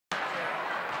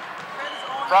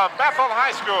from Bethel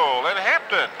High School in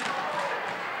Hampton.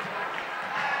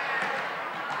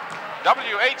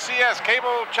 WHCS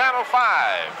Cable Channel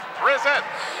 5 presents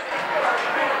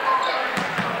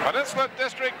Peninsula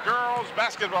District Girls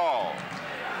Basketball.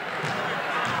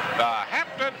 The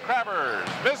Hampton Crabbers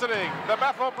visiting the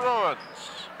Bethel Bruins.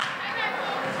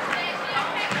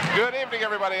 Good evening,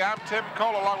 everybody. I'm Tim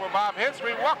Cole along with Bob Hintz.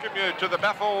 We welcome you to the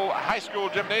Bethel High School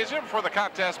Gymnasium for the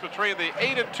contest between the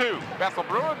 8-2 Bethel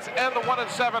Bruins and the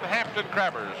 1-7 Hampton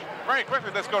Crabbers. Very quickly,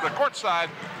 let's go to courtside.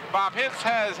 Bob Hintz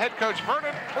has head coach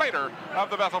Vernon Plater of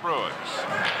the Bethel Bruins.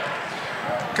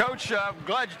 Coach, I'm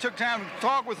glad you took time to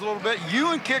talk with us a little bit. You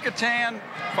and Kickintan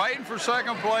fighting for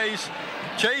second place,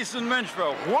 chasing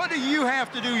Minchville. What do you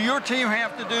have to do, your team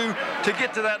have to do to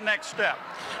get to that next step?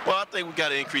 Well, I think we've got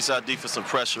to increase our defensive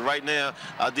pressure. Right now,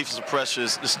 our defensive pressure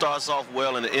it starts off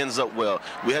well and it ends up well.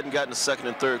 We hadn't gotten the second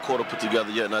and third quarter put together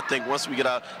yet, and I think once we get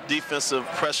our defensive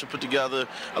pressure put together,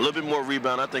 a little bit more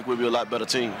rebound, I think we'll be a lot better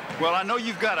team. Well, I know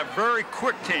you've got a very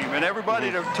quick team, and everybody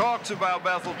that talks about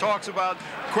Bethel talks about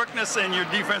quickness and your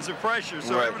defensive pressure,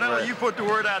 so evidently you put the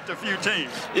word out to a few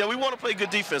teams. Yeah, we want to play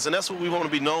good defense, and that's what we want to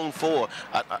be known for.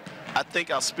 I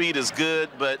think our speed is good,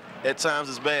 but at times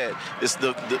it's bad. It's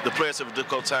the players have a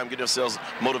difficult time getting themselves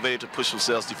motivated to push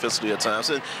themselves defensively at times.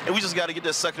 And we just got to get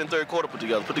that second and third quarter put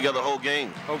together the whole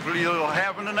game. Hopefully it'll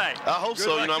happen tonight. I hope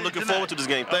so. You know, I'm looking forward to this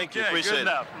game. Thank you. Appreciate good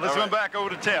enough. Let's run back over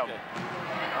to Tim. Okay.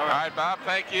 All right, Bob,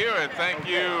 thank you, and thank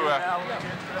you,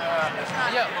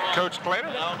 Coach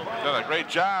Plater. Done a great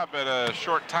job at a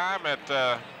short time at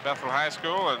Bethel High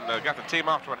School and got the team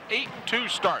off to an 8-2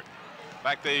 start. In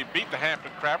fact, they beat the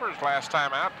Hampton Crabbers last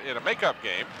time out in a makeup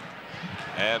game.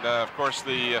 And, of course,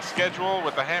 the schedule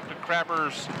with the Hampton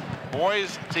Crabbers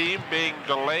boys team being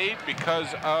delayed because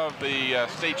of the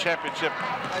state championship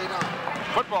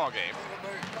football game.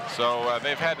 So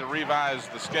they've had to revise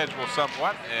the schedule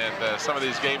somewhat, and some of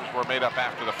these games were made up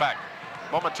after the fact.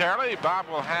 Momentarily, Bob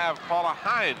will have Paula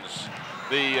Hines,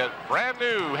 the brand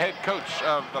new head coach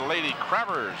of the Lady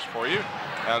Crabbers, for you.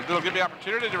 It'll give you the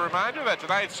opportunity to remind you that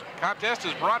tonight's contest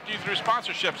is brought to you through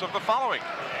sponsorships of the following: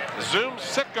 Zoom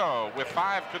Sitco with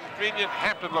 5 convenient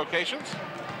Hampton locations,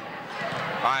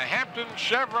 by Hampton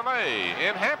Chevrolet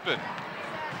in Hampton.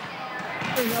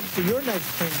 Up to your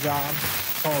next print job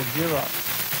called Gear Up.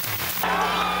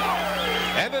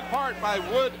 And in part by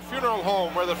Wood Funeral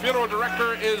Home, where the funeral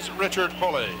director is Richard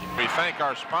Pulley. We thank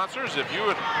our sponsors. If you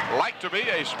would like to be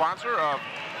a sponsor of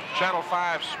Channel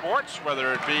 5 Sports,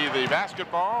 whether it be the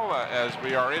basketball, as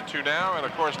we are into now, and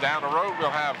of course down the road we'll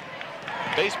have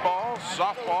baseball,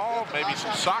 softball, maybe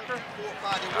some soccer.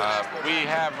 We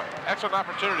have excellent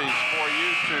opportunities for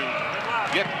you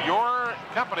to get your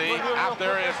company out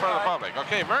there in front of the public.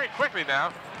 Okay, very quickly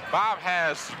now, Bob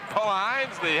has Paula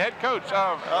Hines, the head coach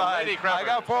of the Lady Crabbers. I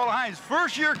got Paula Hines.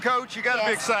 First year coach, you got to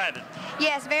be excited.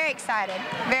 Yes, very excited.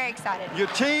 Very excited. Your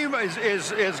team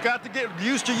is got to get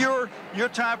used to your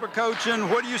type of coaching.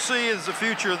 What do you see as the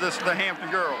future of the Hampton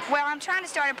girls? Well, I'm trying to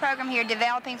start a program here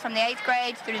developing from the 8th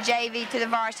grade through the JV to the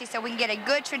varsity so we can get a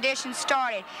good tradition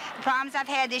started. The problems I've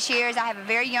had this year is I have a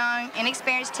very young,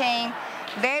 inexperienced team,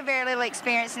 very, very little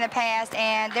experience in the past,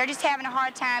 and they're just having a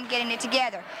hard time getting it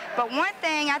together. But one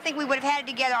thing, I think we would have had it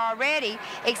together already,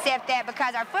 except that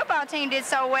because our football team did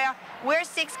so well, we're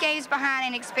 6 games behind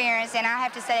in experience, and I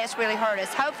have to say that's really hurt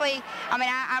us. Hopefully, I mean,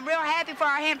 I'm real happy for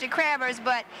our Hampton Crabbers,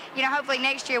 but, you know, hopefully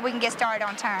next year we can get started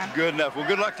on time. Good enough. Well,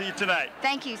 good luck to you tonight.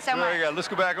 Thank you so much. Very good. Let's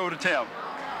go back over to Tim.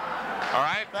 All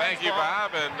right. Thank you,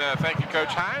 Bob, and thank you,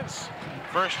 Coach Hines.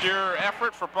 First-year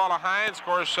effort for Paula Hines, of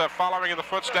course, following in the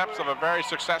footsteps of a very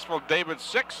successful David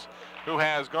Six, who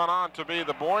has gone on to be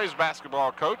the boys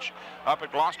basketball coach up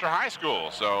at Gloucester High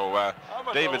School. So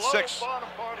David Six,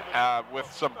 with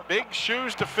some big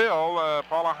shoes to fill,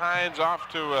 Paula Hines off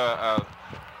to a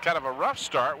kind of a rough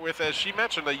start with, as she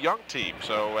mentioned, a young team.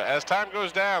 So as time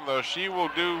goes down, though, she will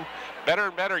do better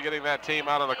and better getting that team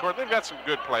out on the court. They've got some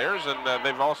good players, and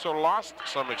they've also lost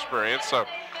some experience. So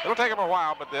it'll take them a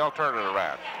while, but they'll turn it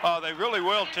around. Oh, they really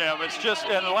will, Tim. It's just,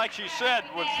 and like she said,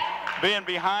 with being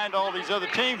behind all these other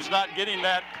teams, not getting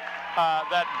that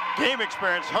game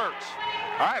experience hurts.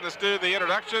 All right, let's do the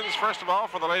introductions. First of all,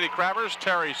 for the Lady Crabbers,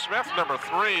 Terry Smith, number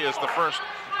 3, is the first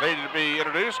lady to be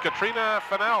introduced. Katrina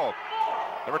Fennell,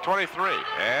 number 23.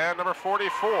 And number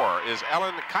 44 is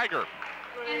Ellen Kiger.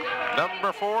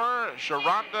 Number 4,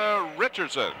 Sharonda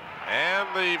Richardson. And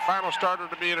the final starter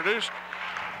to be introduced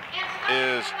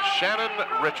is Shannon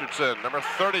Richardson, number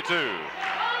 32.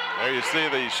 There you see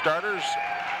the starters,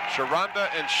 Sharonda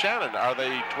and Shannon. Are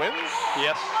they twins?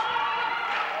 Yes.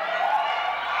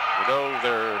 No,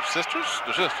 they're sisters?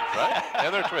 They're sisters, right?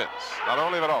 And they're twins. Not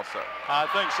only, but also. I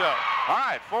think so. All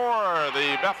right, for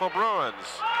the Bethel Bruins,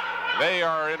 they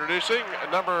are introducing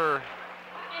number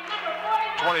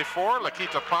 24,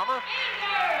 Lakita Palmer.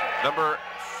 Number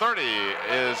 30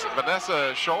 is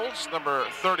Vanessa Schultz. Number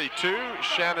 32,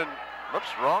 Shannon, whoops,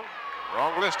 wrong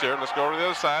list here. Let's go over to the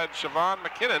other side. Siobhan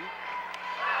McKinnon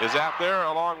is out there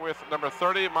along with number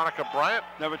 30, Monica Bryant.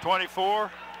 Number 24.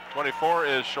 24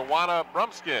 is Shawana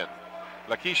Brumskin.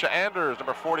 Lakeisha Anders,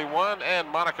 number 41, and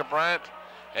Monica Bryant,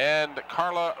 and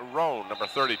Carla Roan, number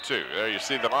 32. There you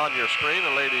see them on your screen,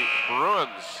 the Lady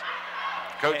Bruins.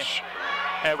 Coach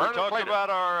And we Vernon talked Clayton.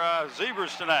 about our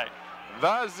Zebras tonight.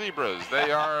 The Zebras.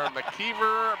 They are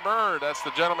McKeever Bird. That's the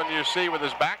gentleman you see with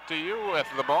his back to you with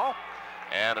the ball.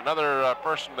 And another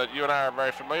person that you and I are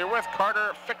very familiar with,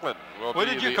 Carter Ficklin. What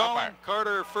did you call him?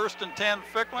 Carter First and 10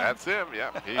 Ficklin? That's him, yeah.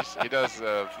 He does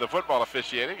the football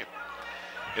officiating.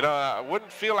 You know, I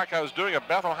wouldn't feel like I was doing a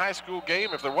Bethel High School game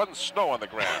if there wasn't snow on the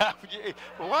ground.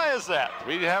 Why is that?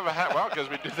 We have well, because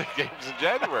we do the games in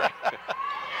January.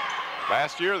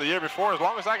 Last year, the year before, as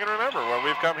long as I can remember, when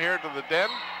we've come here to the den,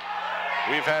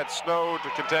 we've had snow to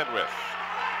contend with.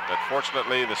 But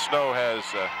fortunately, the snow has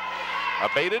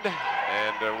abated,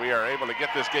 and we are able to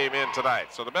get this game in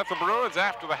tonight. So the Bethel Bruins,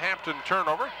 after the Hampton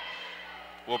turnover,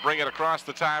 will bring it across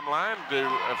the timeline. To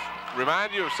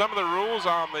remind you of some of the rules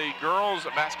on the girls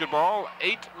basketball: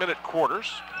 8-minute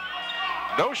quarters,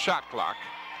 no shot clock,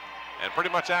 and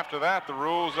pretty much after that, the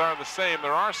rules are the same.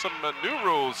 There are some new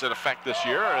rules in effect this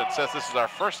year, and since this is our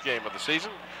first game of the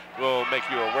season, we'll make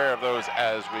you aware of those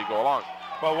as we go along.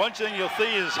 Well, one thing you'll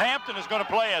see is Hampton is going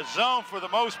to play a zone for the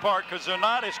most part because they're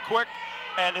not as quick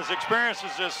and as experienced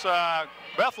as this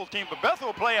Bethel team. But Bethel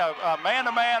will play a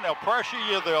man-to-man. They'll pressure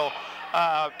you. They'll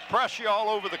press you all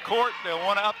over the court. They'll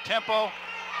want to up tempo.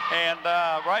 And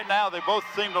right now, they both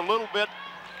seemed a little bit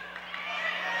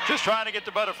just trying to get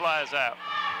the butterflies out.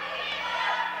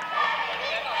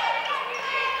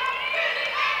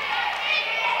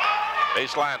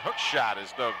 Baseline hook shot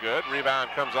is no good. Rebound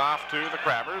comes off to the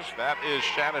Crabbers. That is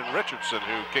Shannon Richardson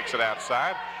who kicks it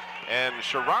outside. And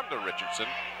Sharonda Richardson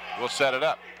will set it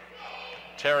up.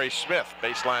 Terry Smith,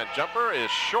 baseline jumper, is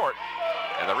short.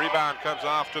 And the rebound comes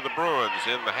off to the Bruins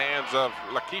in the hands of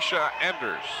Lakeisha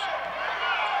Anders.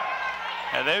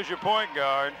 And there's your point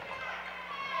guard.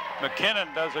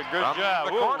 McKinnon does a good job.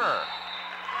 From the corner.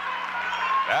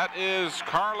 That is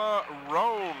Carla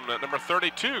Roan, number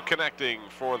 32, connecting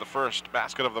for the first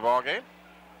basket of the ball game.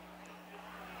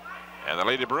 And the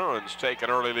Lady Bruins take an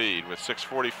early lead with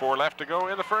 6:44 left to go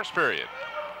in the first period.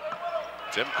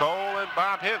 Tim Cole and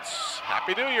Bob Hintz.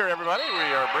 Happy New Year, everybody.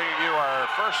 We are bringing you our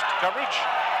first coverage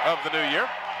of the new year.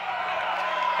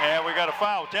 And we got a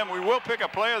foul. Tim, we will pick a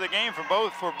player of the game for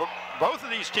both of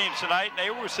these teams tonight, and they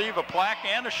will receive a plaque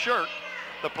and a shirt.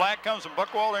 The plaque comes from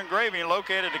Buckwalter Engraving,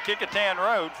 located at Kecoughtan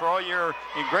Road. For all your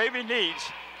engraving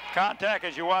needs, contact,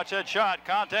 as you watch that shot,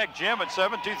 contact Jim at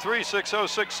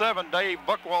 723-6067. Dave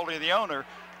Buckwalter, the owner.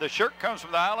 The shirt comes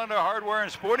from the Islander Hardware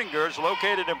and Sporting Goods,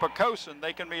 located in Poquoson.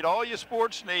 They can meet all your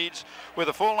sports needs with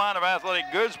a full line of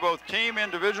athletic goods, both team,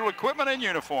 individual equipment, and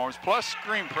uniforms, plus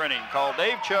screen printing. Call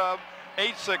Dave Chubb,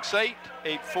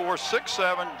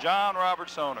 868-8467, John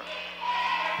Roberts, owner.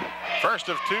 First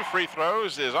of two free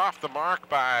throws is off the mark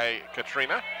by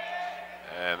Katrina.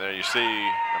 And there you see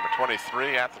number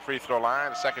 23 at the free throw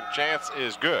line. Second chance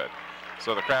is good.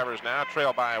 So the Crabbers now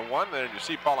trail by one. There you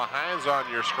see Paula Hines on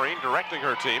your screen directing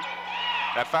her team.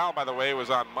 That foul, by the way, was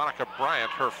on Monica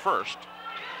Bryant, her first.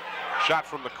 Shot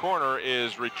from the corner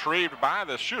is retrieved by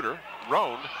the shooter,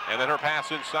 Roan, and then her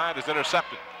pass inside is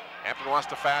intercepted. Hampton wants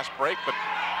to fast break, but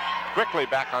quickly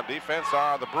back on defense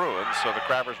are the Bruins, so the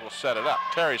Crabbers will set it up.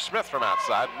 Terry Smith from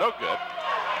outside, no good.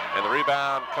 And the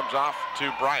rebound comes off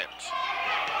to Bryant.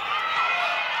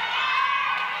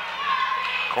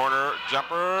 Corner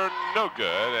jumper, no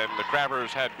good, and the Crabbers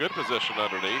had good position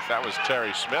underneath. That was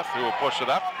Terry Smith who will push it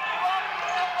up.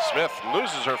 Smith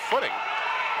loses her footing,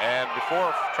 and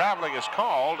before traveling is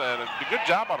called, and a good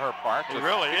job on her part. It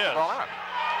really is.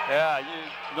 Yeah,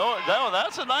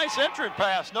 that's a nice entry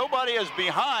pass. Nobody is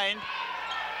behind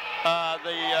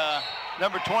the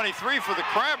number 23 for the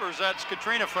Crabbers. That's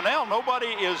Katrina Fennell.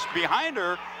 Nobody is behind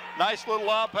her. Nice little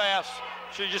lob pass.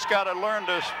 She just got to learn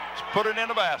to put it in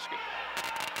the basket.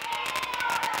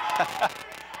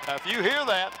 Now, if you hear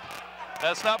that,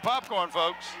 that's not popcorn,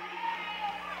 folks.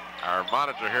 Our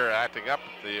monitor here acting up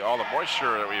all the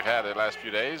moisture that we've had the last few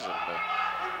days and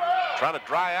trying to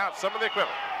dry out some of the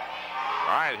equipment.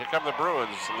 All right, here come the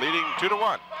Bruins, leading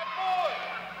 2-1.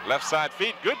 Left side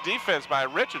feed, good defense by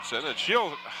Richardson, and she'll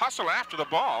hustle after the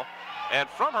ball And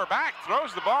from her back,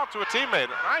 throws the ball to a teammate.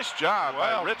 Nice job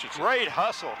by Richardson. Great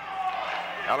hustle.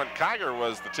 Ellen Kiger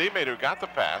was the teammate who got the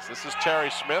pass. This is Terry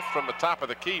Smith from the top of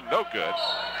the key, no good.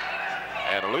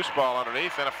 And a loose ball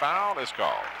underneath, and a foul is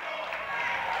called.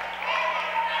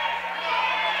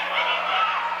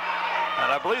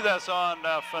 And I believe that's on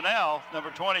Fennell, number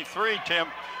 23, Tim.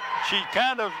 She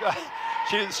kind of,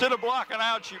 instead of blocking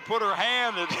out, she put her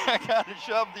hand and kind of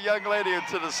shoved the young lady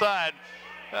into the side.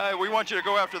 We want you to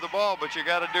go after the ball, but you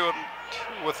got to do it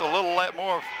with a little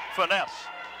more finesse.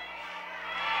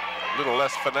 A little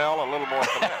less Fennell, a little more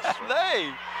finesse.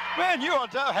 Hey, man, you on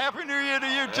top. Happy New Year to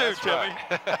you too, Timmy.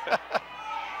 Right.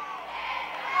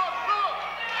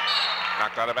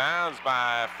 Knocked out of bounds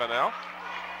by Fennell.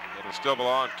 It'll still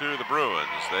belong to the Bruins.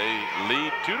 They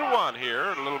lead 2-1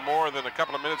 here, a little more than a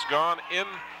couple of minutes gone in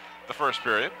the first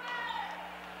period.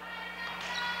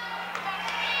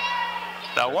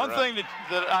 Now, one thing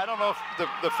that I don't know if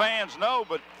the fans know,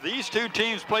 but these two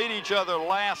teams played each other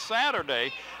last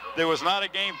Saturday. There was not a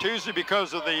game Tuesday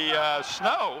because of the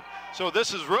snow. So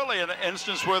this is really an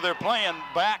instance where they're playing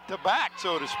back-to-back,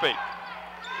 so to speak.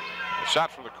 A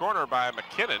shot from the corner by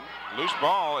McKinnon. Loose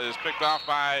ball is picked off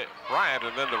by Bryant,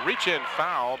 and then the reach-in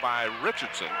foul by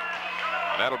Richardson.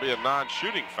 And that'll be a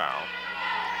non-shooting foul.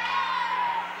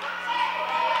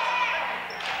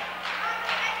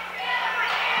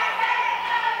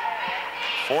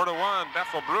 Four to 1,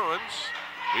 Bethel Bruins.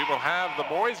 We will have the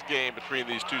boys' game between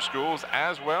these two schools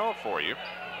as well for you.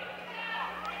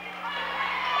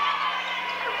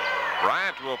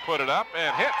 Bryant will put it up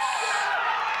and hits.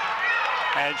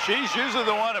 And she's usually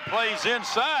the one that plays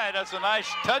inside. That's a nice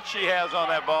touch she has on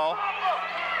that ball.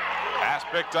 Pass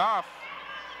picked off.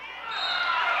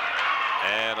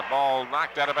 And the ball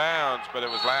knocked out of bounds, but it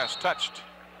was last touched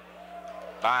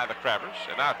by the Crabbers.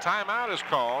 And now timeout is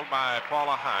called by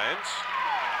Paula Hines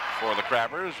for the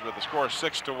Crabbers with the score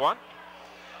 6-1.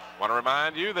 Want to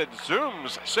remind you that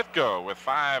Zoom's Citgo with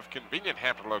 5 convenient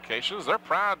Hampton locations. We are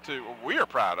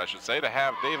proud, I should say, to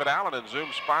have David Allen and Zoom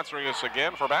sponsoring us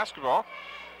again for basketball.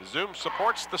 Zoom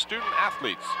supports the student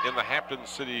athletes in the Hampton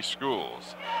City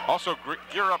schools. Also,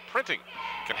 Gear Up Printing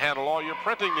can handle all your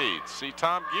printing needs. See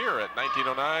Tom Gear at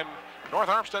 1909 North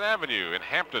Armstead Avenue in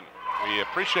Hampton. We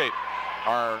appreciate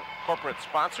our corporate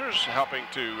sponsors helping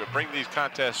to bring these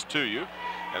contests to you.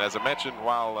 And as I mentioned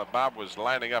while Bob was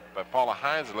lining up Paula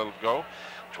Hines a little ago,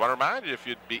 I want to remind you, if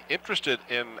you'd be interested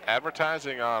in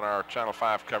advertising on our Channel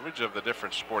 5 coverage of the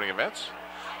different sporting events,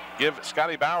 give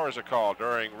Scotty Bowers a call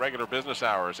during regular business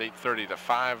hours, 8:30 to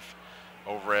 5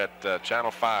 over at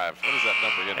Channel 5. What is that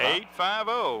number again, Bob?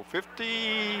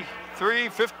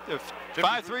 850-5365.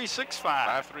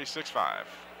 5365.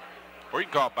 Or you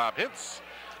can call Bob Hintz.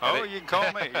 Oh, you can call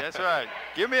me. That's right.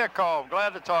 Give me a call. I'm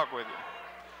glad to talk with you.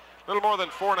 A little more than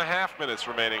 4.5 minutes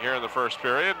remaining here in the first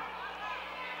period.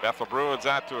 Bethel Bruins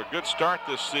out to a good start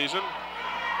this season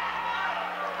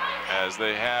as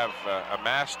they have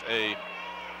amassed a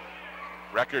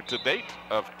record to date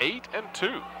of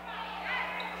 8-2.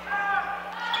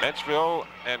 Menchville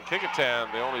and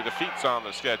Kickingham, the only defeats on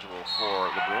the schedule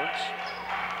for the Bruins.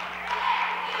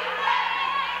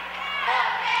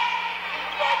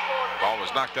 Ball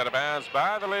was knocked out of bounds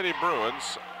by the Lady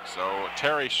Bruins, so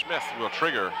Terry Smith will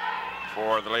trigger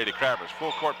for the Lady Crabbers.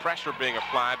 Full court pressure being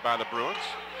applied by the Bruins.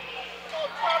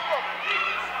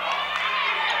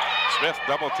 Smith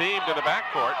double teamed in the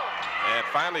backcourt and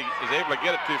finally is able to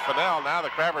get it to Fennell. Now the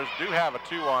Crabbers do have a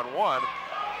 2-on-1.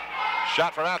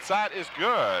 Shot from outside is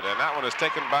good, and that one is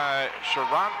taken by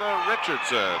Sharonda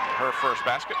Richardson, her first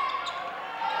basket.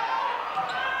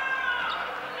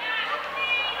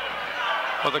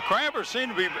 Well, the Crabbers seem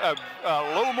to be a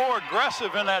little more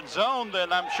aggressive in that zone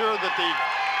than I'm sure that the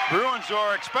Bruins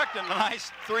are expecting. A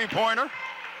nice three-pointer.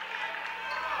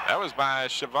 That was by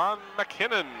Siobhan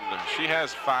McKinnon. She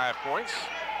has 5 points.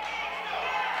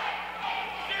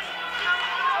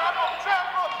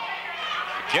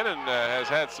 McKinnon has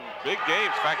had some big games.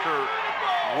 In fact, her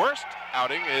worst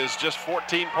outing is just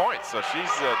 14 points. So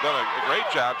she's done a great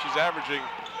job. She's averaging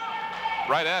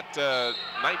right at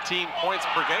 19 points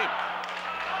per game.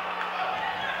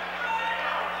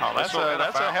 Oh, that's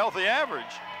a healthy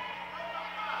average.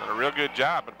 Done a real good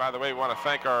job. And by the way, we want to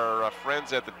thank our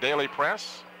friends at the Daily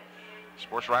Press,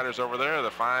 sports writers over there,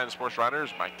 the fine sports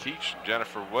writers, Mike Keach,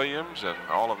 Jennifer Williams, and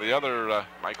all of the other,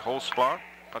 Mike Holzclaw, a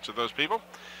bunch of those people,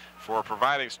 for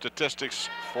providing statistics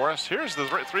for us. Here's the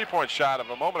three-point shot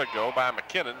of a moment ago by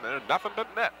McKinnon. There's nothing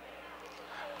but net.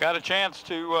 Got a chance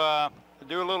to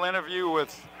do a little interview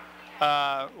with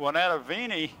Juanetta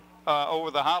Vini over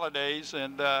the holidays,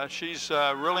 and she's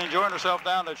really enjoying herself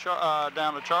down to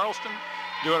Charleston,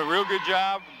 doing a real good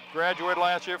job, graduated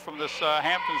last year from this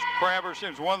Hampton's Crabbers. It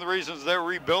was one of the reasons they're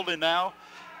rebuilding now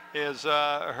is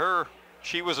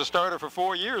she was a starter for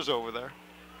 4 years over there.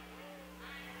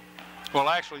 Well,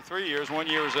 actually 3 years. 1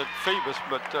 year was at Phoebus,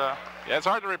 but yeah, it's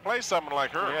hard to replace someone like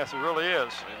her. yes, it really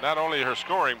is. I mean, not only her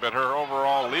scoring, but her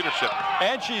overall leadership.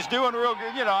 And she's doing real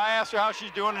good. You know, I asked her how she's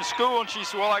doing in school, and she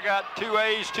said, well, I got 2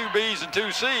 A's, 2 B's, and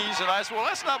 2 C's. And I said, well,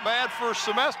 that's not bad for a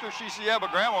semester. She said, yeah,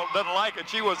 but Grandma doesn't like it.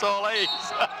 She was all A's.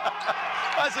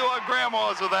 I said, well,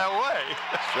 grandmas are that way.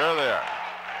 Sure they are.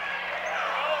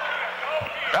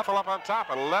 Bethel up on top,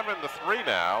 11-3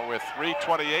 now with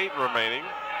 3:28 remaining.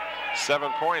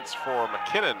 7 points for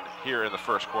McKinnon here in the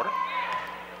first quarter.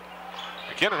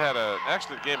 McKinnon had an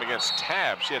excellent game against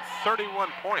Tab. She had 31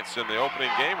 points in the opening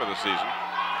game of the season.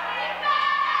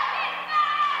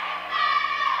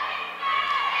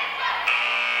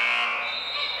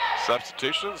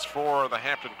 Substitutions for the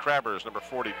Hampton Crabbers. Number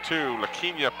 42,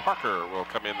 LaKenya Parker will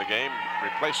come in the game,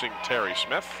 replacing Terry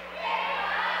Smith.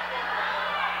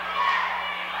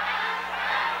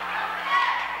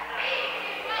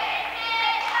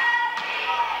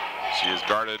 She is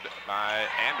guarded by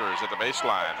Anders at the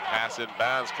baseline. Pass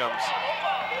inbounds comes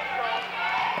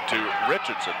to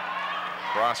Richardson.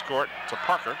 Cross court to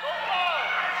Parker.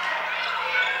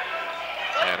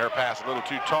 And her pass a little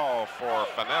too tall for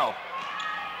Fennell.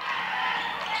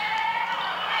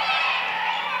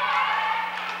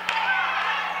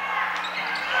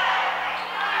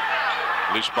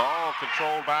 Loose ball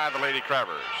controlled by the Lady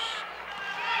Crabbers.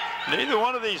 Neither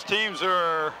one of these teams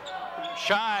are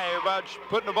shy about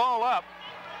putting the ball up.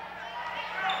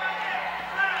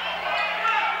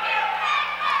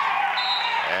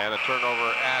 And a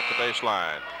turnover at the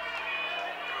baseline.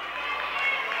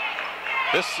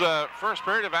 This first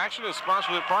period of action is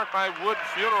sponsored in part by Wood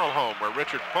Funeral Home, where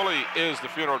Richard Pulley is the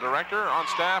funeral director. On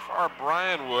staff are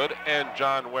Brian Wood and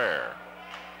John Ware.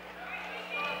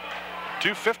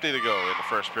 2:50 to go in the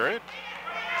first period.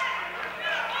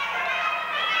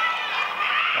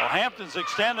 Well, Hampton's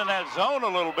extending that zone a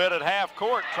little bit at half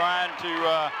court, trying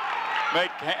to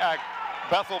make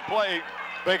Bethel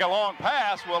make a long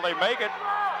pass. Well, they make it,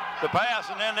 the pass,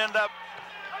 and then end up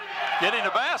getting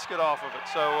the basket off of it.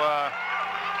 So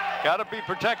got to be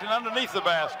protected underneath the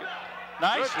basket.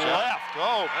 Nice left.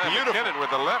 Oh, beautiful. McKinnon with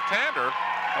the left-hander.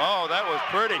 Oh, that was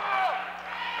pretty.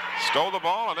 Stole the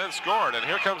ball and then scored. And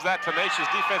here comes that tenacious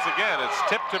defense again. It's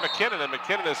tipped to McKinnon, and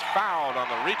McKinnon is fouled on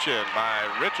the reach-in by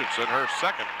Richardson, her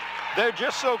second. They're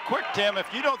just so quick, Tim.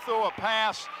 If you don't throw a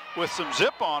pass with some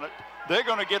zip on it, they're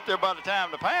going to get there by the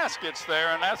time the pass gets there,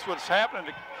 and that's what's happening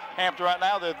to Hampton right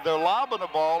now. They're lobbing the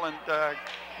ball, and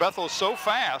Bethel's so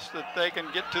fast that they can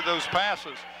get to those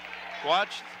passes.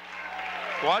 Watch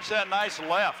that nice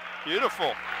left.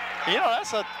 Beautiful. You know,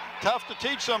 that's tough to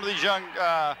teach some of these young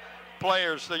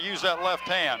players to use that left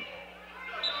hand.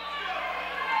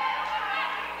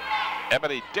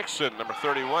 Ebony Dixon, number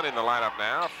 31, in the lineup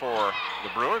now for the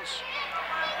Bruins.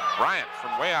 Bryant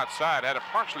from way outside had it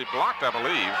partially blocked, I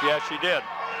believe. Yeah, she did.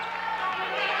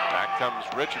 Back comes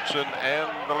Richardson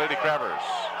and the Lady Crabbers.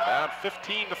 Down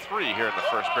 15-3 here in the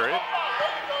first period.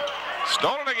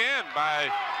 Stolen again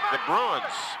by the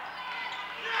Bruins.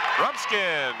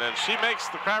 Rumskin, and she makes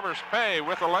the Crabbers pay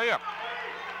with a layup.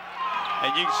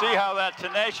 And you can see how that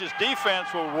tenacious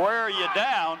defense will wear you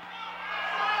down.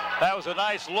 That was a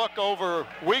nice look over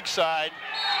weak side.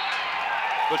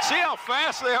 But see how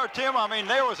fast they are, Tim? I mean,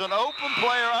 there was an open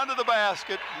player under the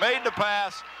basket, made the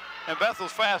pass, and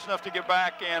Bethel's fast enough to get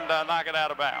back and knock it out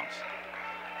of bounds.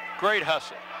 Great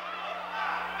hustle.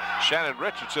 Shannon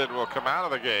Richardson will come out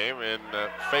of the game in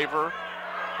favor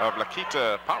of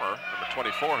Lakita Power, number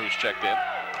 24, who's checked in.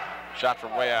 Shot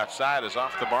from way outside is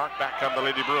off the mark. Back come the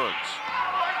Lady Bruins.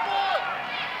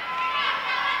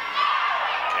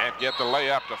 Can't get the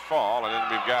layup to fall, and then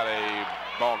we've got a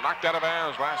ball knocked out of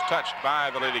bounds, last touched by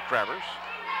the Lady Crabbers.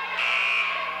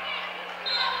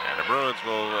 And the Bruins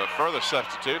will further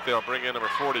substitute. They'll bring in number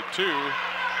 42,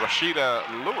 Rashida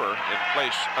Luer, in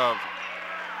place of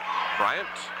Bryant.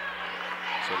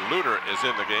 So Luter is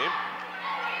in the game.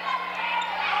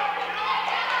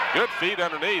 Good feed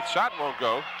underneath. Shot won't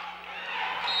go.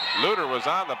 Luter was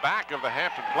on the back of the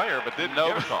Hampton player, but didn't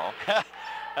get a call.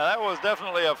 That was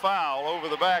definitely a foul over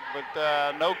the back,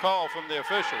 but no call from the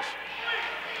officials.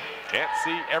 Can't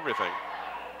see everything.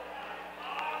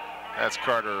 That's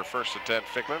Carter, first and 10,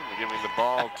 Ficklin, giving the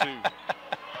ball to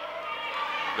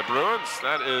the Bruins.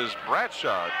 That is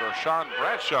Bradshaw, Sean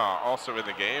Bradshaw, also in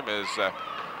the game, as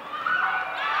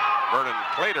Vernon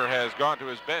Clater has gone to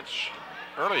his bench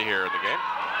early here in the game.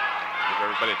 Give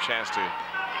everybody a chance to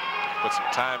put some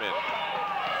time in.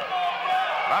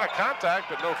 A lot of contact,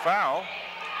 but no foul.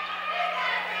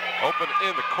 Open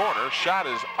in the corner. Shot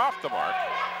is off the mark.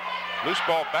 Loose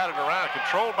ball batted around,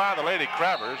 controlled by the Lady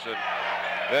Crabbers, and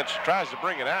then she tries to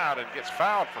bring it out and gets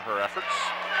fouled for her efforts.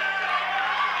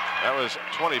 That was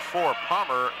 24,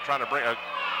 Palmer, trying to bring,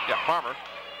 Palmer.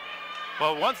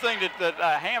 Well, one thing that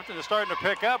Hampton is starting to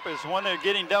pick up is when they're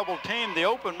getting double teamed, the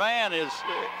open man is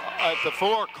at the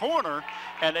far corner,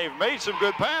 and they've made some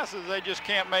good passes. They just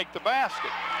can't make the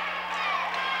basket.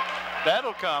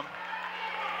 That'll come.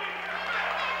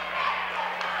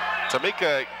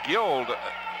 Tamika Guild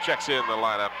checks in the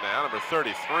lineup now, number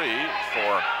 33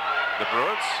 for the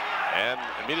Bruins, and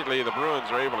immediately the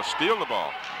Bruins are able to steal the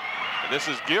ball. And this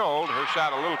is Guild. Her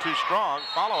shot a little too strong.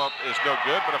 Follow-up is no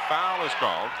good, but a foul is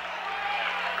called.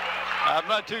 I'm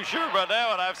not too sure about that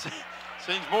one. I've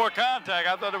seen more contact.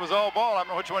 I thought it was all ball. I don't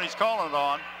know which one he's calling it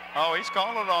on. Oh, he's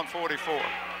calling it on 44.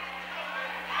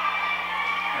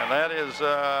 And that is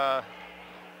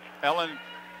Ellen,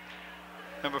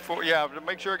 number 4. Yeah, to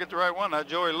make sure I get the right one.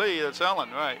 Joey Lee, that's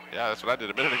Ellen, right? Yeah, that's what I did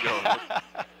a minute ago.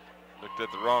 Looked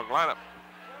at the wrong lineup.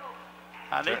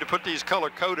 I need to put these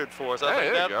color-coded for us. I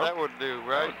think that would do,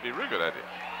 right? That would be a real good idea.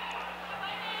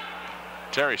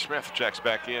 Terry Smith checks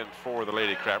back in for the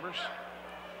Lady Crabbers.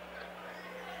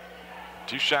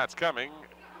 2 shots coming,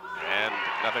 and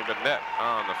nothing but net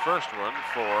on the first one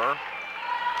for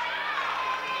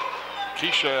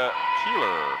Keisha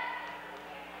Keeler.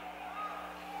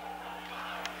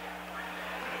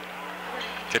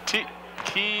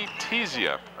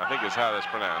 Ketizia, I think is how that's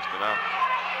pronounced. And I'm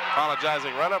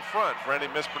apologizing right up front for any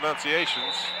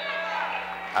mispronunciations.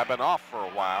 I've been off for a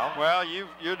while. Well,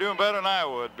 you're doing better than I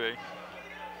would be.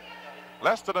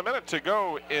 Less than a minute to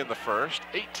go in the first.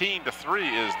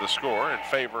 18-3 is the score in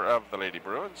favor of the Lady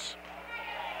Bruins.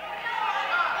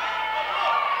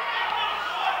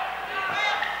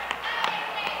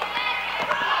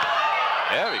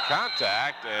 Heavy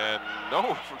contact and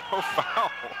no foul.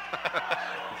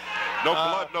 No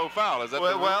blood, no foul. Is that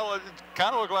well, it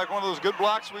kind of looked like one of those good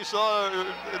blocks we saw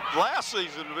last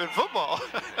season in football.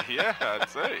 Yeah, I'd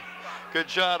say. Good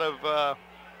shot of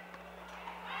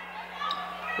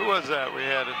who was that we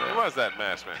had in there? Who was that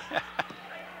masked man?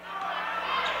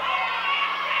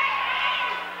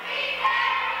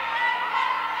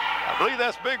 I believe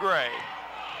that's Big Ray.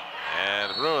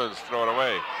 And the Bruins throw it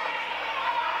away.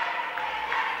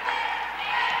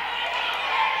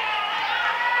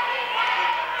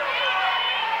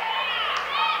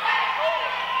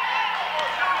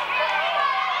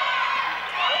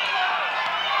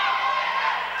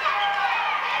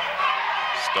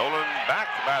 Stolen back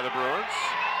by the Bruins.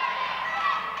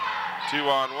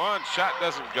 2-on-1, shot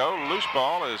doesn't go. Loose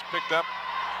ball is picked up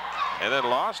and then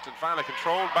lost and finally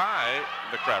controlled by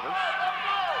the Crabbers.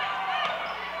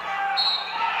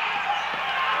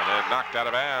 And then knocked out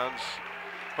of bounds.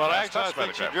 Well, actually, I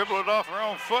think she dribbled it off her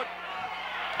own foot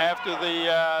after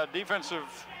the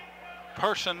defensive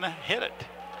person hit it.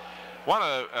 Want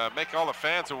to make all the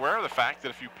fans aware of the fact that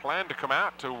if you plan to come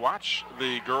out to watch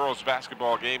the girls'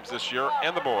 basketball games this year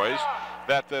and the boys,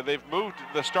 that they've moved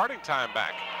the starting time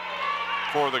back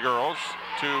for the girls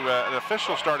to an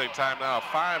official starting time now of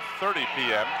 5:30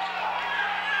 p.m.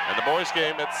 and the boys'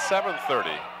 game at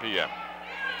 7:30 p.m.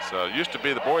 So it used to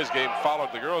be the boys' game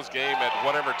followed the girls' game at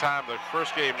whatever time the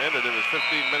first game ended. It was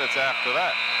 15 minutes after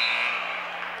that.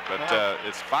 But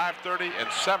it's 5:30 and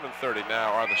 7:30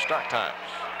 now are the start times.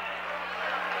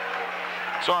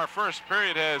 So our first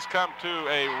period has come to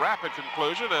a rapid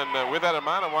conclusion, and with that in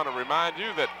mind, I want to remind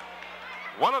you that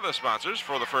one of the sponsors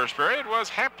for the first period was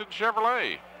Hampton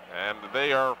Chevrolet, and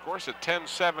they are, of course, at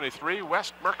 1073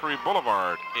 West Mercury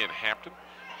Boulevard in Hampton.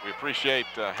 We appreciate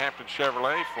Hampton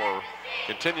Chevrolet for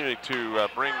continuing to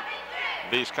bring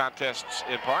these contests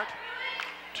in part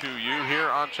to you here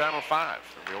on Channel 5.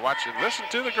 And we'll watch and listen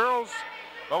to the girls.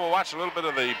 Well, we'll watch a little bit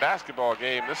of the basketball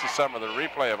game. This is some of the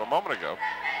replay of a moment ago.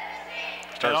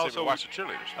 And also, watch the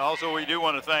cheerleaders. Also, we do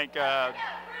want to thank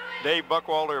Dave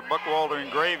Buckwalter, Buckwalter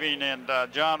Engraving, and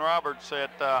John Roberts at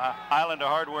Islander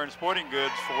Hardware and Sporting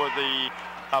Goods for the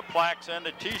plaques and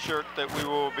the T-shirt that we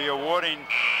will be awarding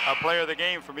a player of the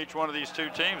game from each one of these two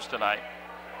teams tonight.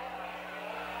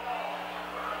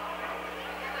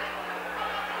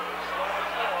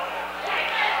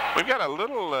 We've got a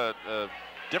little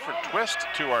different twist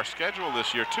to our schedule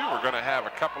this year, too. We're going to have a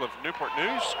couple of Newport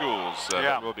News schools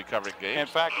that will be covering games. In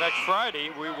fact, next Friday,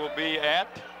 we will be at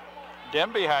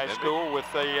Denby High School with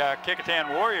the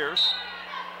Kecoughtan Warriors.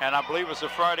 And I believe it's the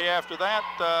Friday after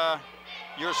that,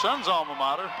 your son's alma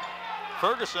mater,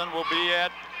 Ferguson, will be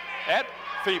at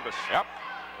Phoebus. Yep.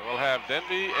 We'll have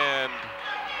Denby and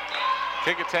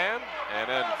Kicketan, and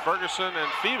then Ferguson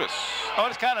and Phoebus. Oh,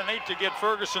 it's kind of neat to get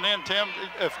Ferguson in, Tim.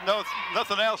 If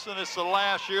nothing else, then it's the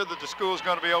last year that the school is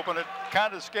going to be open. It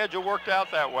kind of the schedule worked out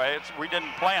that way. We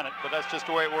didn't plan it, but that's just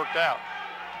the way it worked out.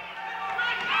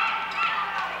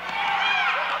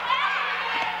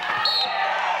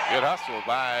 Good hustle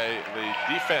by the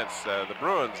defense, the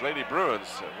Bruins, Lady Bruins.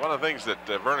 One of the things that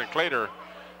Vernon Clater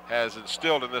has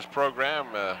instilled in this program,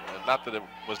 not that it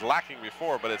was lacking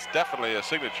before, but it's definitely a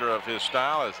signature of his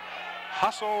style, is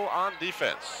hustle on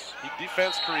defense.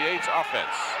 Defense creates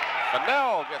offense.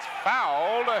 Fennell gets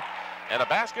fouled, and a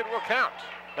basket will count.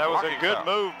 That was a good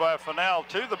move by Fennell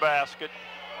to the basket.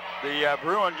 The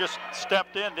Bruin just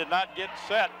stepped in, did not get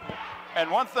set. And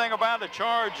one thing about a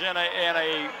charge and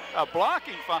a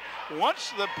blocking foul,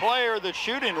 once the player that's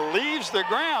shooting leaves the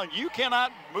ground, you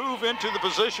cannot move into the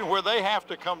position where they have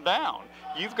to come down.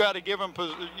 You've got to give them,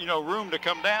 room to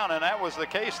come down, and that was the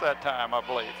case that time, I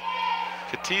believe.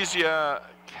 Katizia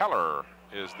Keller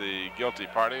is the guilty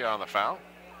party on the foul.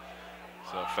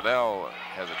 So Fennell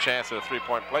has a chance at a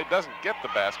three-point play, doesn't get the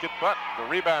basket, but the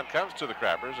rebound comes to the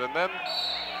Crabbers, and then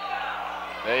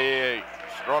they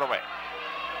throw it away.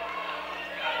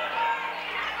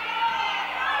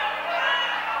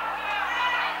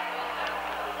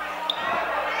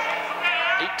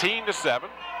 18-7,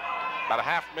 about a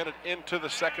half minute into the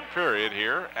second period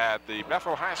here at the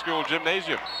Bethel High School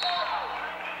Gymnasium.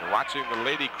 You're watching the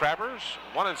Lady Crabbers,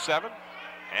 1-7,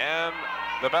 and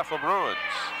the Bethel Bruins,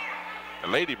 the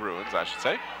Lady Bruins, I should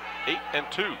say,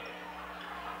 8-2.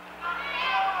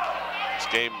 This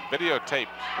game videotaped.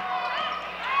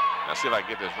 Let's see if I can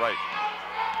get this right.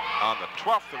 On the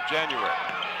 12th of January,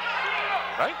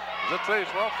 right? Is it today's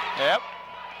 12th? Yep.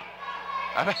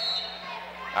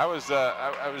 I was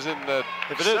in if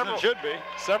it isn't, it should be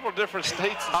several different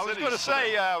states. And I was going to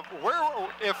say, where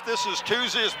if this is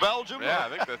Tuesday, is Belgium? Yeah, I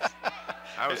think that's.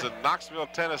 I was in Knoxville,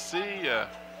 Tennessee.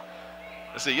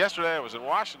 Let's see. Yesterday I was in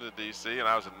Washington D.C. and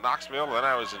I was in Knoxville. Then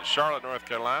I was in Charlotte, North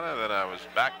Carolina. Then I was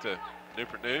back to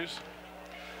Newport News.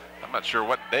 I'm not sure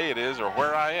what day it is or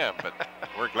where I am, but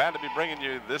we're glad to be bringing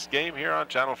you this game here on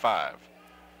Channel 5.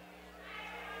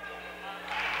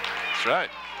 That's right.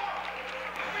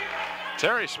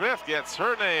 Terry Smith gets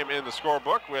her name in the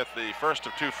scorebook with the first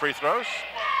of 2 free throws.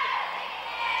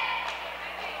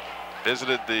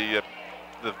 Visited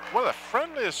one of the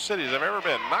friendliest cities I've ever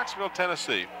been, Knoxville,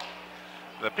 Tennessee.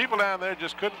 The people down there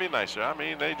just couldn't be nicer. I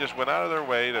mean, they just went out of their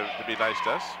way to be nice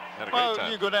to us. Had a great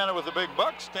time. You go down there with the big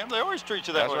bucks, Tim. They always treat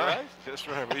you that way, right? That's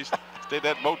right. We stayed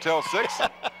at Motel 6.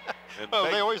 And well,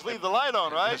 they always leave the light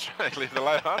on, right? That's right. Leave the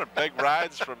light on and beg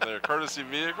rides from their courtesy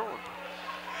vehicle.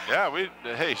 Yeah,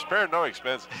 hey, spare no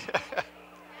expense.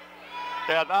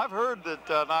 Yeah, I've heard that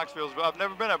Knoxville's, I've been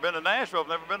to Nashville, I've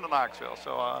never been to Knoxville,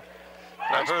 so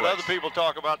I've heard other people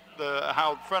talk about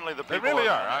how friendly the people are. They really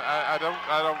are.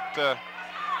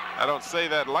 I don't say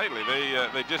that lightly.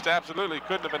 They just absolutely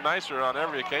couldn't have been nicer on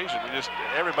every occasion.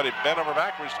 Everybody bent over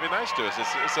backwards to be nice to us.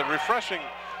 It's a refreshing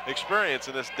experience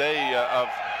in this day of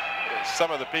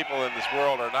some of the people in this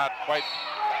world are not quite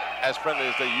as friendly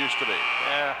as they used to be.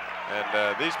 Yeah.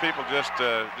 And these people just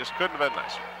couldn't have been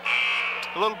nicer.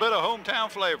 A little bit of hometown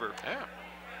flavor. Yeah.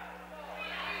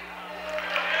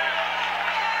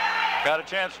 Got a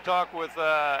chance to talk with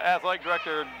athletic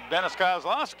director Dennis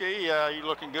Kozlowski. You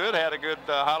looking good? Had a good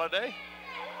holiday?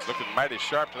 Looking mighty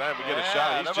sharp tonight. We get a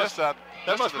shot. He's just out.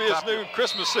 That must be his new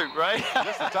Christmas suit, right?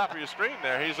 Just the top of your screen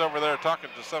there. He's over there talking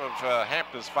to some of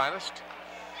Hampton's finest.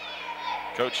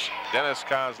 Coach Dennis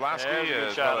Kozlowski,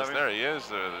 as well as there he is,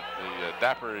 the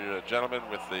dapper gentleman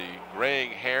with the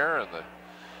graying hair and the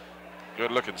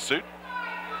good-looking suit.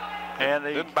 And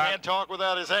he can't talk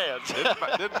without his hands.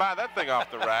 Didn't buy that thing off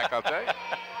the rack, I'll tell you.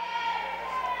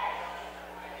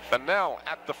 Fennell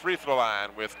at the free throw line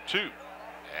with 2,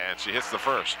 and she hits the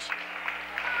first.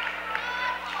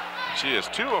 She is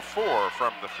 2 of 4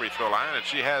 from the free throw line, and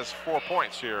she has 4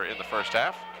 points here in the first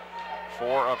half.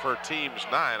 4 of her team's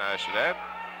 9, I should add.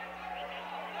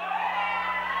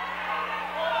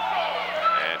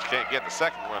 And she can't get the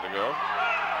second one to go.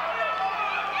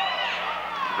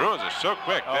 The Bruins are so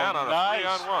quick, down on a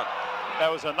 3-on-1.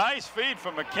 That was a nice feed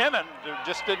from McKinnon, who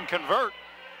just didn't convert.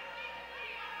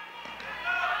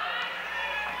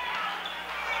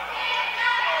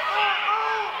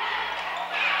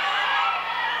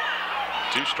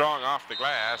 Too strong off the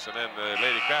glass, and then the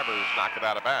Lady Crabbers knock it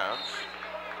out of bounds.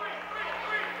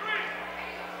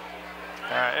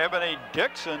 Ebony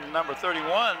Dixon, number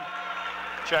 31,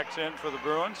 checks in for the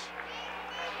Bruins.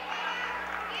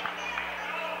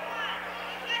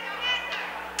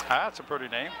 That's a pretty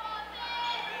name.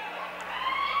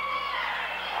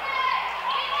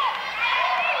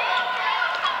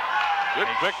 Good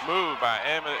quick move by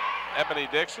Ebony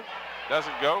Dixon.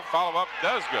 Doesn't go. Follow-up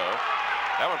does go.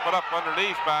 That one put up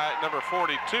underneath by number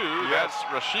 42. Yes.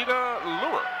 That's Rashida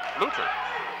Luter.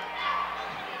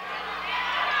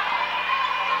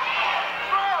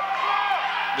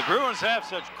 The Bruins have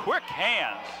such quick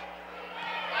hands.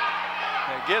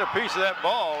 They get a piece of that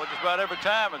ball just about every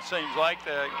time, it seems like,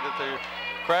 that the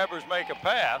Crabbers make a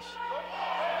pass.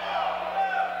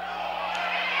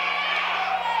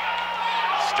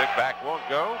 Stick back won't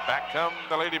go. Back come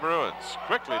the Lady Bruins.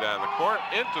 Quickly down the court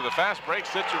into the fast break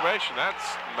situation.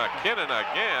 That's McKinnon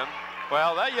again.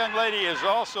 Well, that young lady is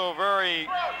also very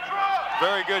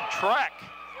good track.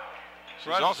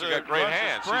 She's also got great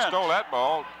hands. She stole that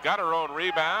ball, got her own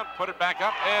rebound, put it back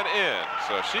up and in.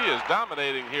 So she is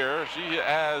dominating here. She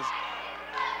has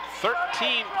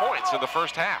 13 points in the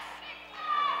first half.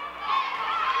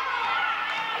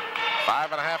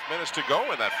 5.5 minutes to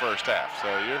go in that first half. So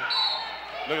you're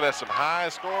looking at some high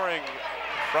scoring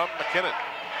from McKinnon.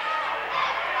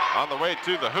 On the way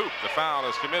to the hoop, the foul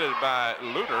is committed by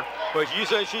Luter. But you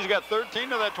say she's got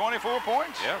 13 of that 24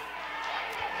 points? Yeah.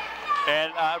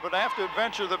 And I would have to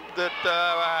venture that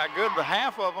a good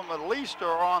half of them at least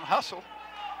are on hustle.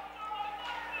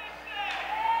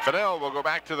 Fidel will go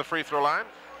back to the free throw line.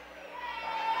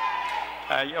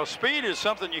 You know, speed is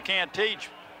something you can't teach.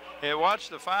 Hey, watch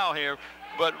the foul here,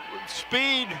 but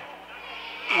speed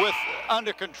with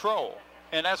under control.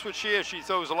 And that's what she is. She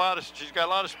throws she's got a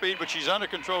lot of speed, but she's under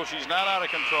control. She's not out of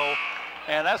control.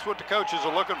 And that's what the coaches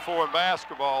are looking for in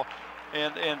basketball.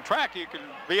 In track, you can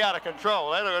be out of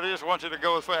control. They just want you to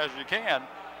go as fast as you can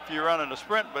if you're running a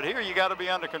sprint. But here you got to be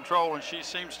under control, and she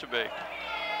seems to be.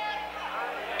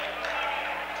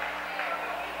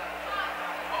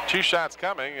 2 shots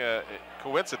coming.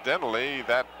 Coincidentally,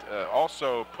 that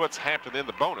also puts Hampton in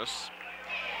the bonus.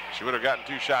 She would have gotten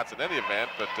 2 shots in any event,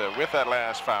 but with that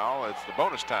last foul, it's the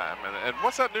bonus time. And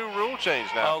what's that new rule change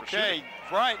now? Okay,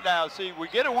 right now, see, we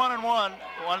get a 1-and-1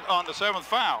 on the 7th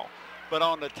foul. But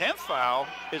on the 10th foul,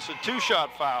 it's a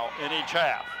 2-shot foul in each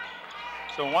half.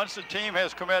 So once the team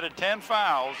has committed 10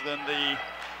 fouls, then the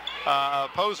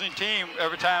opposing team,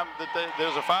 every time that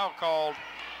there's a foul called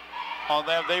on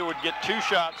them, they would get 2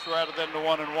 shots rather than the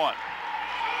 1-and-1.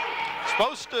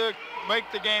 Supposed to make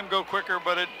the game go quicker,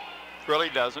 but it really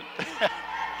doesn't.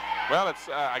 Well, it's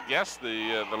I guess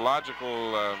the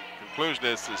logical conclusion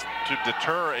is to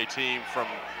deter a team from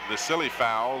the silly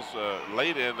fouls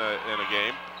late in a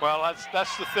game. Well,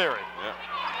 that's the theory.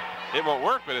 Yeah. It won't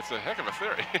work, but it's a heck of a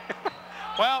theory.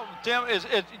 Well, Tim,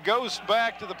 it goes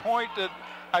back to the point that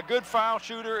a good foul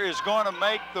shooter is going to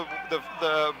make the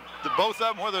both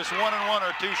of them, whether it's 1-and-1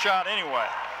 or 2-shot anyway.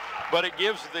 But it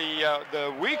gives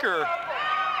the weaker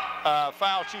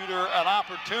foul shooter an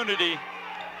opportunity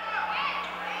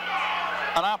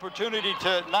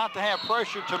to not to have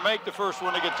pressure to make the first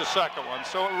one to get the second one.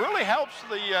 So it really helps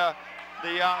the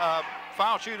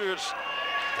foul shooter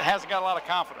hasn't got a lot of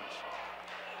confidence.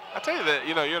 I tell you that,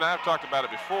 you know, you and I have talked about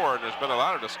it before, and there's been a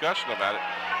lot of discussion about it.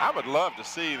 I would love to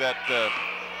see that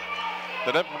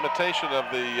that implementation of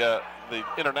the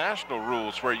international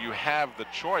rules where you have the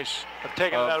choice of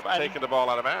taking the ball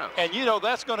out of bounds. And you know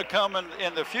that's going to come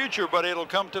in the future, but it'll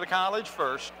come to the college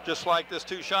first, just like this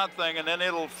 2-shot thing, and then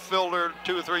it'll filter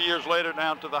 2 or 3 years later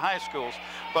down to the high schools.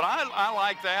 But I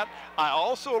like that. I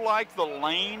also like the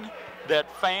lane that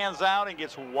fans out and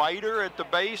gets wider at the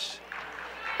base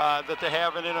that they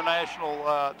have in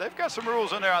international. They've got some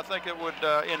rules in there I think it would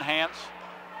enhance.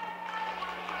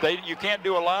 You can't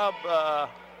do a lob,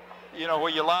 you know,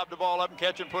 where you lob the ball up and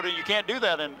catch and put it. You can't do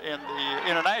that in the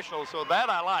international, so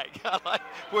that I like. I like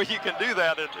where you can do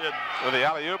that. With the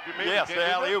alley-oop, you mean? Yes, the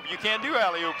alley-oop. You can't do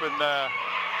alley-oop in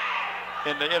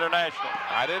the international.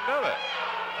 I didn't know that.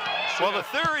 Well, the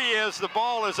theory is the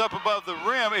ball is up above the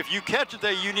rim. If you catch it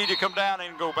there, you need to come down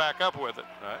and go back up with it.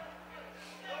 All right.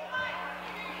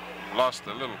 Lost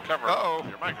the little cover of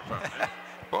your microphone.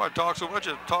 Boy, I talk so much,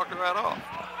 it talked right off.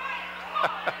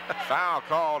 Foul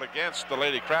called against the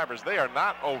Lady Crabbers. They are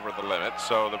not over the limit,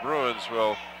 so the Bruins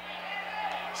will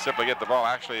simply get the ball.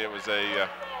 Actually, it was a...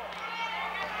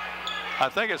 I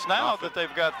think it's now that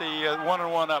they've got the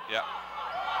 1-and-1 up. Yeah,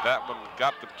 that one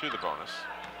got them to the bonus.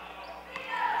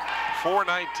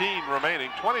 4:19 remaining,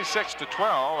 26-12.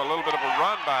 A little bit of a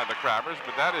run by the Crabbers,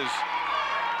 but that is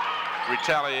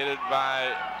retaliated by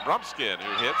Brumskin,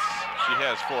 who hits. She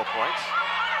has 4 points.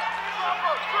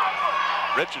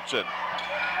 Richardson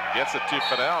gets it to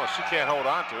Fennell. She can't hold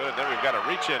on to it, and then we've got a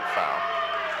reach-in foul.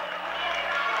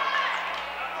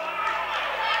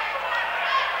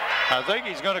 I think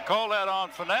he's going to call that on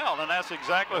Fennell, and that's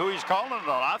exactly who he's calling it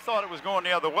on. I thought it was going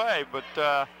the other way, but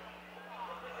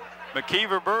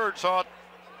McKeever Bird saw it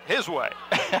his way.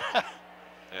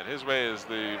 And his way is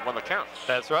the one that counts.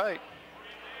 That's right.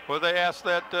 Well, they asked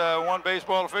that one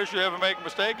baseball official, you ever make a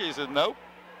mistake? He said, nope.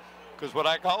 Because what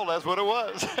I called, that's what it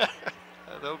was.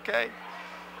 That's okay.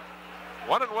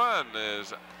 1-1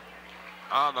 is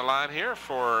on the line here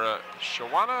for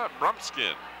Shawana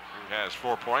Brumskin, who has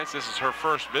 4 points. This is her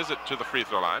first visit to the free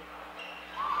throw line.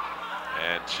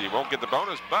 And she won't get the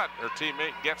bonus, but her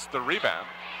teammate gets the rebound.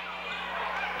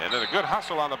 And then a good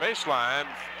hustle on the baseline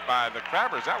by the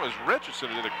Crabbers. That was Richardson,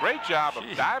 who did a great job of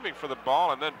diving for the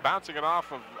ball and then bouncing it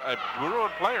off of a Bruin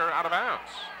player out of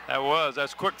bounds.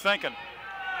 That's quick thinking.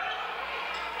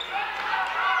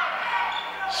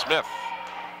 Smith.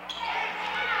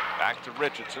 Back to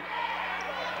Richardson.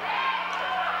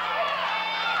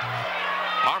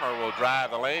 Palmer will drive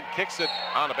the lane, kicks it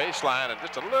on the baseline, and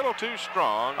just a little too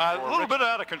strong. A little bit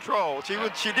out of control. She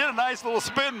did a nice little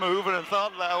spin move and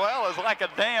thought, well, it's like a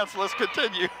dance. Let's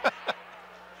continue.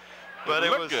 But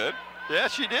it was good. Yeah,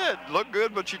 she did. Looked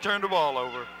good, but she turned the ball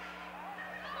over.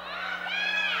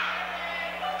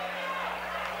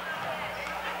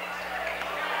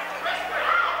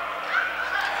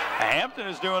 Hampton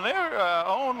is doing their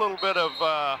own little bit of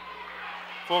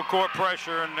full court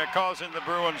pressure and causing the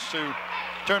Bruins to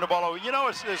turn the ball over. You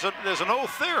know, there's an old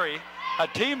theory: a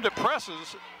team that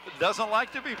presses doesn't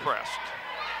like to be pressed.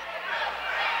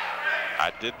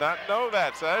 I did not know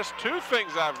that. So there's 2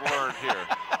 things I've learned here.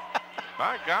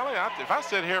 My golly, if I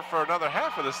sit here for another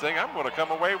half of this thing, I'm going to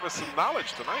come away with some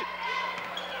knowledge tonight.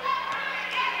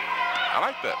 I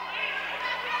like that.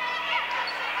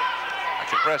 I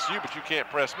can press you, but you can't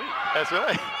press me. That's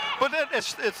right. But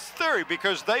it's theory,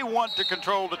 because they want to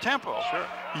control the tempo. Sure.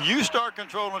 You start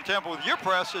controlling the tempo with your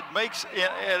press, it makes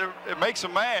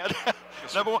them mad.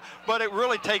 Number one, but it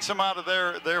really takes them out of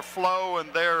their flow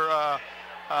and their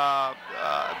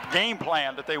game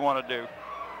plan that they want to do.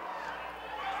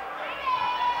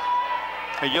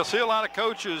 And you'll see a lot of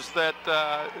coaches that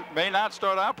may not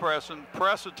start out pressing,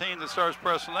 press a team that starts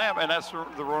pressing them, and that's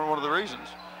one of the reasons.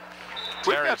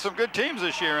 We've got some good teams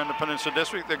this year in the Peninsula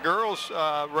District. The girls'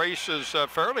 race is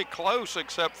fairly close,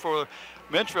 except for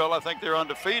Menchville. I think they're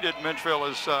undefeated. Menchville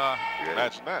is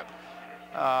imagine that.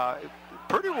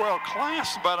 Pretty well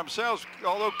classed by themselves,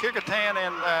 although Kickingham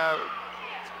and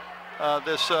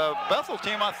this Bethel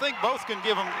team, I think both can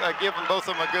give both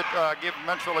of them a good, give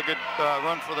Menchville a good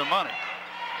run for their money.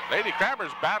 Lady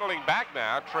Crabbers battling back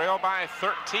now, trail by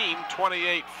 13,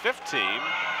 28-15.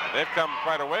 They've come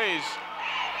quite a ways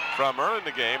from early in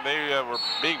the game. They were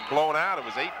being blown out. It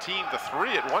was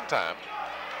 18-3 at one time.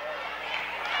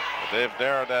 But they've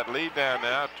narrowed that lead down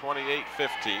now,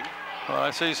 28-15. Well,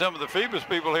 I see some of the Phoebus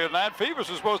people here tonight. Phoebus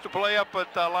was supposed to play up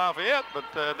at Lafayette, but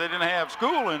they didn't have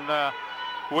school in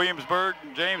Williamsburg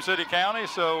and James City County,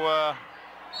 so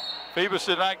Phoebus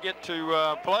did not get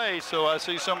to play. So I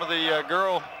see some of the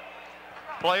girl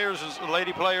players,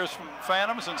 lady players from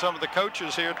Phantoms, and some of the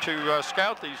coaches here to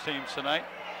scout these teams tonight.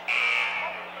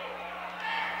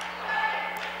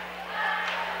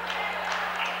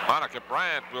 Monica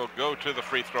Bryant will go to the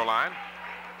free throw line.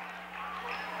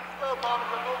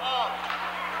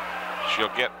 She'll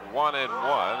get 1 and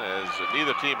 1, as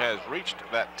neither team has reached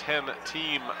that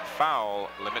 10-team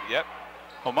foul limit yet.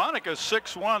 Well, Monica's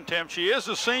 6'1", Tim. She is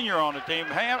a senior on the team.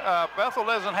 Bethel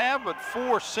doesn't have but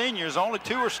 4 seniors. Only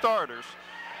 2 are starters.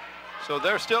 So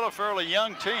they're still a fairly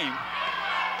young team.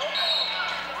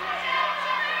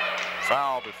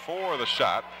 Foul before the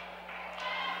shot.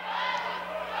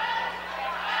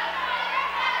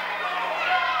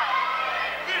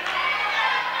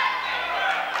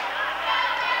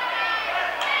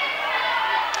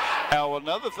 Now,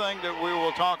 another thing that we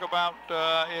will talk about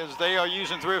is they are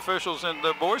using 3 officials in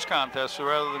the boys contest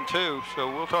rather than 2.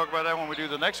 So we'll talk about that when we do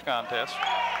the next contest.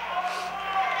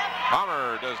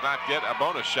 Palmer does not get a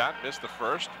bonus shot, missed the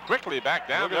first. Quickly back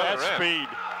down to the other end. Speed.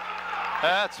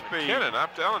 That's speed. McKinnon, I'm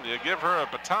telling you, give her a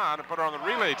baton and put her on the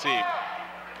relay team.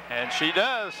 And she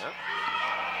does.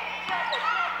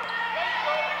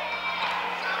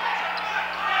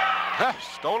 Yep.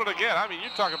 Stole it again. I mean, you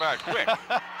talk about quick.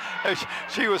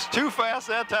 She was too fast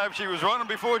that time. She was running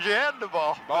before she had the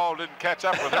ball. Ball didn't catch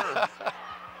up with her.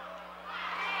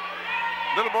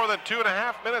 A little more than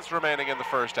 2.5 minutes remaining in the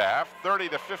first half.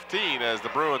 30-15 as the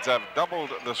Bruins have doubled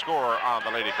the score on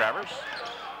the Lady Crabbers.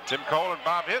 Tim Cole and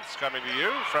Bob Hitz coming to you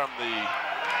from the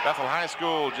Bethel High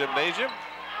School Gymnasium.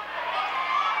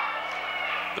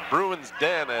 The Bruins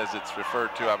Den, as it's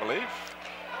referred to, I believe.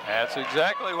 That's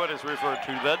exactly what it's referred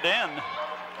to, the Den.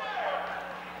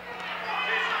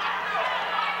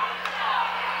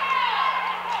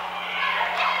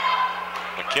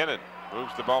 McKinnon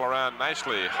Moves the ball around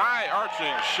nicely. High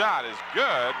arching shot is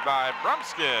good by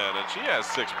Brumskin, and she has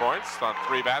 6 points on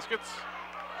 3 baskets.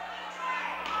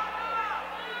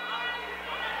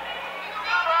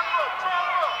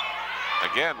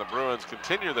 Again, the Bruins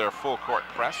continue their full court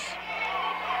press.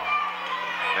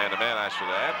 Man to man, I should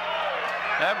add.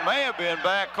 That may have been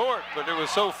back court, but it was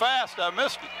so fast I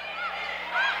missed it.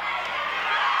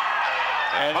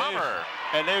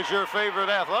 And there's your favorite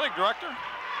athletic director.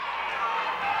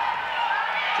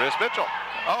 Chris Mitchell.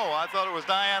 Oh, I thought it was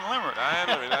Diane Limerick.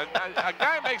 Diane Limerick. A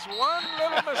guy makes one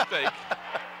little mistake.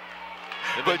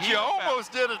 But you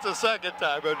almost did it the second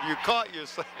time, but you caught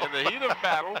yourself. In the heat of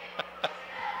battle.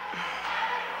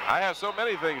 I have so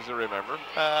many things to remember.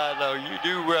 No, you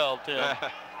do well, Tim.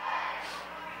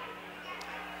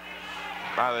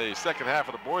 By the second half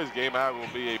of the boys' game, I will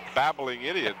be a babbling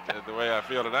idiot the way I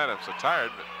feel tonight. I'm so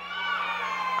tired. But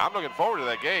I'm looking forward to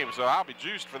that game, so I'll be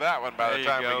juiced for that one by the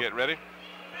time we get ready.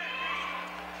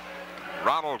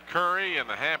 Ronald Curry and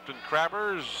the Hampton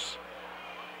Crabbers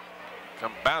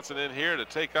come bouncing in here to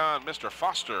take on Mr.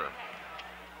 Foster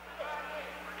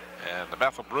and the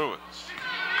Bethel Bruins.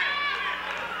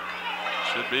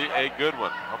 Should be a good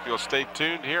one. Hope you'll stay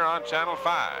tuned here on Channel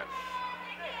 5.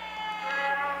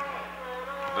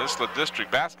 Peninsula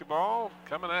District basketball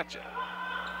coming at you.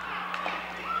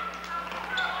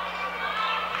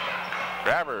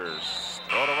 Grabbers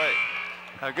throw it away.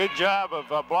 A good job of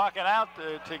blocking out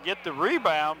to get the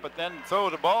rebound, but then throw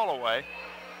the ball away.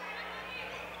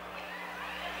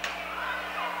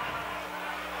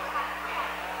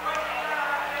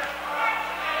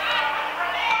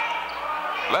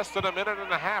 Less than a minute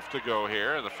and a half to go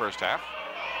here in the first half.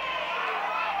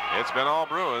 It's been all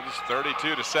Bruins,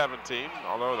 32-17,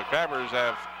 although the Crabbers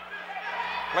have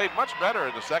played much better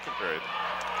in the second period.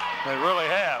 They really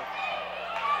have.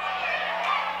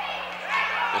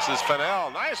 This is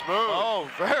Fennell, nice move. Oh,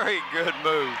 very good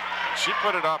move. She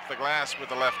put it off the glass with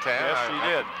the left hand. Yes, she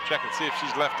did. Check and see if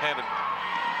she's left-handed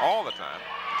all the time.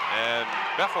 And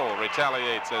Bethel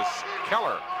retaliates as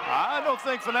Keller. I don't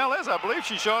think Fennell is. I believe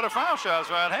she shot her foul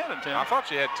shots right-handed, Tim. I thought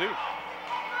she had 2.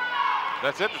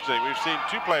 That's interesting. We've seen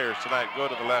 2 players tonight go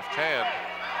to the left hand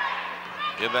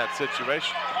in that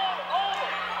situation.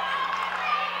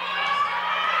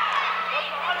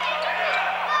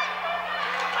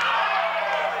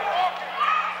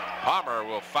 Palmer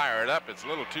will fire it up. It's a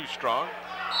little too strong.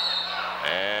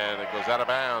 And it goes out of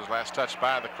bounds. Last touch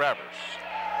by the Crabbers.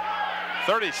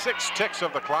 36 ticks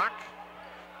of the clock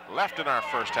left in our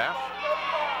first half.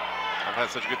 I've had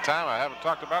such a good time, I haven't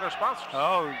talked about our sponsors.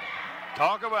 Oh,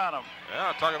 talk about them.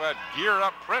 Yeah, talk about Gear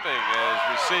Up Printing as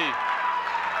we see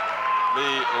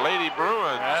the Lady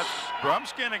Bruins. That's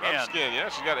Brumskin again. Brumskin, yeah,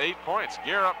 she's got 8 points.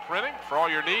 Gear Up Printing. For all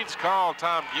your needs, call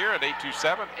Tom Gear at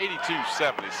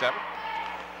 827-8277.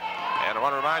 And I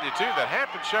want to remind you, too, that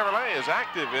Hampton Chevrolet is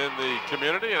active in the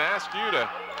community and ask you to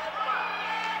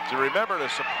remember to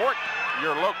support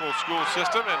your local school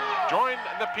system and join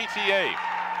the PTA.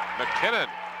 McKinnon.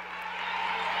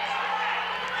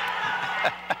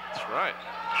 That's right.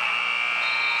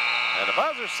 And the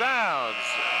buzzer sounds.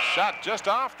 Shot just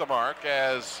off the mark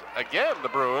as, again, the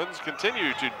Bruins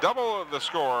continue to double the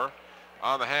score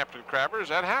on the Hampton Crabbers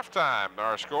at halftime.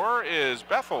 Our score is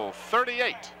Bethel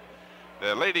 38.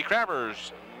 The Lady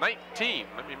Crabbers 19.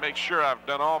 Let me make sure I've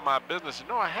done all my business.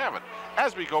 No, I haven't.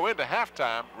 As we go into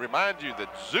halftime, remind you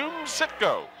that Zoom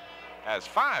Citgo has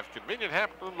 5 convenient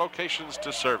Hampton locations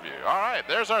to serve you. All right,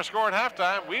 there's our score at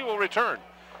halftime. We will return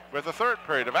with the third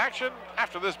period of action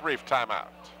after this brief timeout.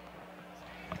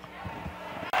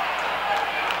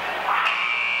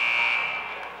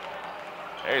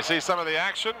 Here you see some of the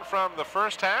action from the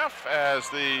first half as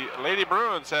the Lady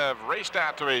Bruins have raced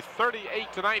out to a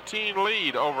 38-19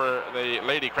 lead over the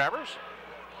Lady Crabbers.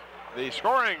 The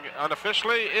scoring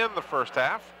unofficially in the first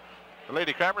half. The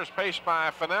Lady Crabbers paced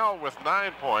by Fennell with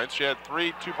 9 points. She had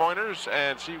 3 two-pointers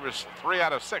and she was 3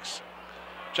 out of 6.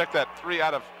 Check that, 3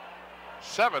 out of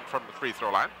 7 from the free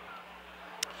throw line.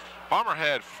 Palmer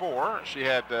had 4. She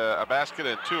had a basket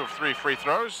and 2 of 3 free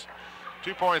throws.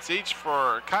 2 points each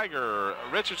for Kiger,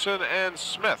 Richardson, and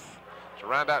Smith to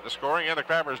round out the scoring. And the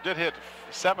Crabbers did hit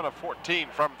 7 of 14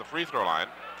 from the free throw line.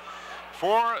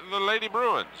 For the Lady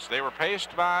Bruins, they were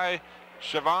paced by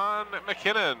Siobhan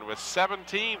McKinnon with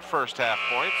 17 first half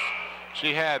points.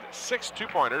 She had 6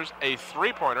 two-pointers, a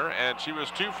 3-pointer, and she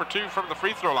was 2 for 2 from the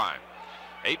free throw line.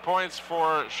 8 points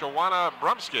for Shawana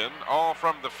Brumskin, all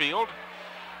from the field.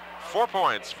 4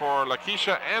 points for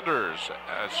Lakeisha Anders.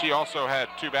 She also had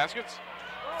 2 baskets.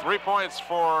 3 points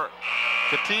for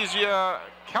Katizia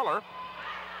Keller.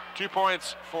 2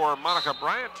 points for Monica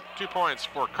Bryant, 2 points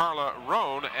for Carla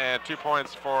Roan, and 2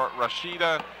 points for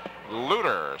Rashida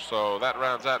Luter. So that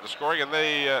rounds out the scoring, and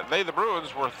the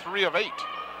Bruins were 3 of 8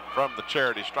 from the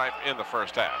charity stripe in the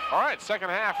first half. All right, second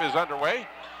half is underway.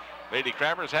 Lady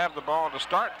Crabbers have the ball to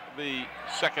start the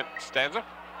second stanza.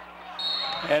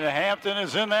 And Hampton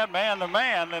is in that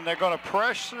man-to-man, and they're going to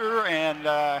pressure and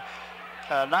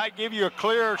not give you a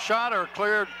clear shot or a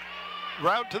clear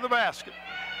route to the basket.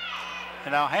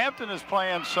 And now Hampton is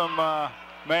playing some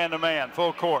man-to-man,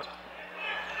 full court.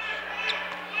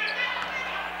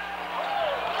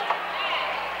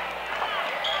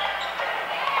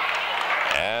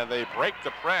 And they break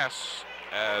the press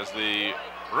as the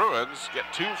Bruins get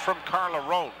 2 from Carla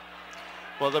Roan.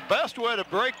 Well, the best way to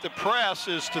break the press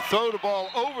is to throw the ball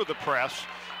over the press,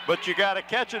 but you got to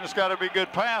catch it. It's got to be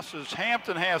good passes.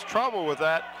 Hampton has trouble with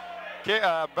that.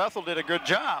 Bethel did a good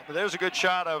job. There's a good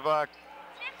shot of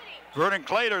Vernon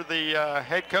Clater, the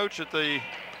head coach at the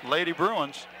Lady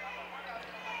Bruins.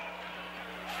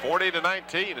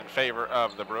 40-19 in favor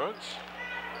of the Bruins.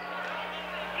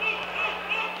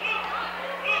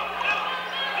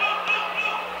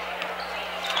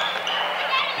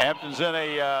 Hampton's in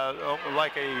a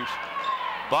like a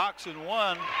box and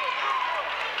one.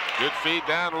 Good feed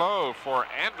down low for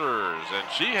Anders, and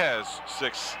she has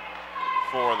 6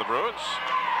 for the Bruins.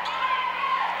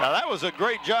 Now that was a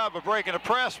great job of breaking the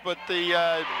press, but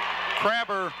the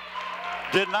Crabber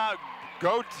did not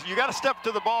go. You got to step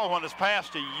to the ball when it's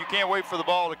passed to you. You can't wait for the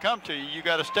ball to come to you. You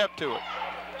got to step to it.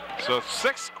 So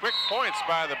 6 quick points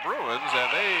by the Bruins,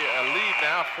 and they lead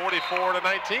now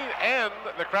 44-19, and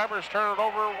the Crabbers turn it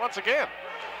over once again.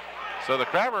 So the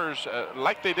Crabbers,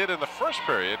 like they did in the first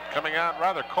period, coming out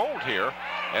rather cold here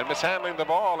and mishandling the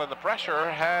ball, and the pressure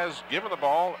has given the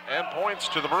ball and points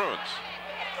to the Bruins.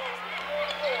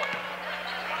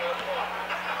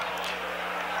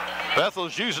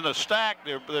 Bethel's using a stack.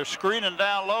 They're screening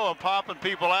down low and popping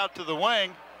people out to the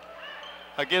wing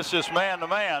against this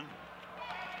man-to-man.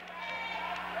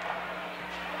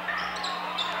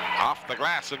 Off the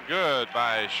glass and good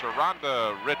by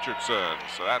Sharonda Richardson.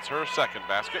 So that's her second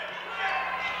basket.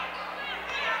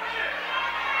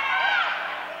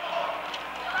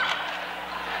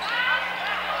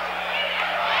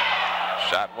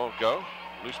 Shot won't go.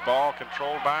 Loose ball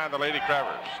controlled by the Lady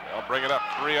Crabbers. They'll bring it up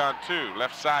 3-on-2.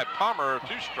 Left side, Palmer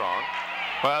too strong.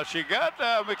 Well, she got,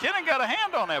 McKinnon got a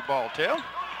hand on that ball, Till.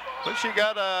 But she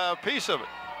got a piece of it.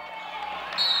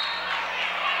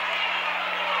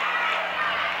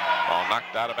 Ball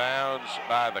knocked out of bounds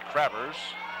by the Crabbers.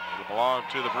 It'll belong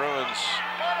to the Bruins.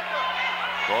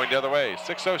 Going the other way.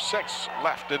 6:06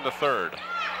 left in the third.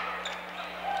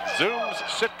 Zooms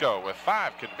Sitco with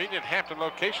 5 convenient Hampton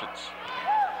locations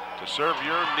to serve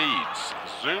your needs.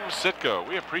 Zoom Sitco.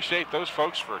 We appreciate those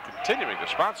folks for continuing to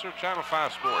sponsor Channel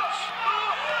 5 Sports.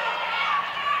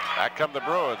 Back come the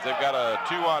Bruins. They've got a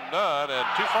 2-on-none, and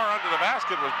too far under the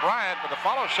basket was Bryant, but the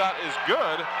follow shot is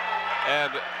good.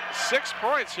 And 6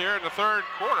 points here in the third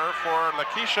quarter for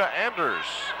Lakeisha Anders.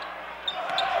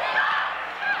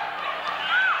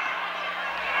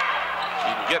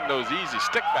 She's getting those easy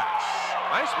stickbacks.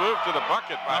 Nice move to the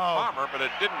bucket by Palmer, but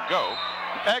it didn't go.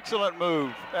 Excellent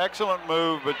move,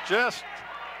 but just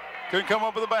couldn't come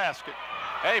up with a basket.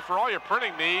 Hey, for all your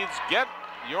printing needs, get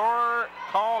your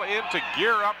call in to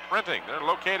Gear Up Printing. They're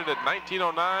located at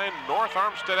 1909 North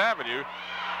Armstead Avenue,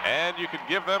 and you can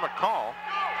give them a call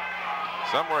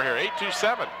somewhere here,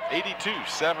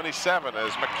 827-8277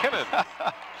 as McKinnon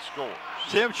scores.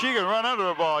 Tim, she can run under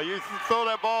the ball. You throw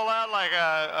that ball out like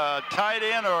a tight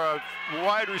end or a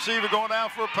wide receiver going down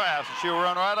for a pass, and she'll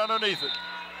run right underneath it.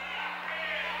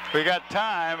 We got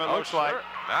time, it looks like.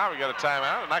 Now we got a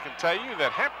timeout, and I can tell you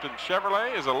that Hampton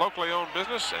Chevrolet is a locally owned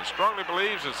business and strongly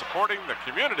believes in supporting the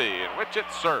community in which it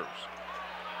serves.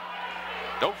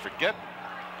 Don't forget,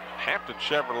 Hampton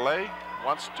Chevrolet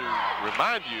wants to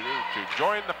remind you to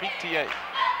join the PTA.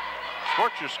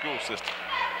 Support your school system.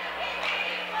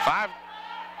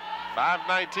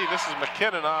 5:19. This is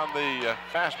McKinnon on the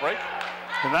fast break.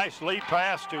 A nice lead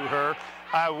pass to her.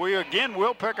 We again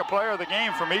will pick a player of the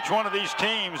game from each one of these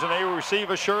teams, and they will receive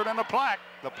a shirt and a plaque.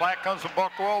 The plaque comes from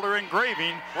Buckwalder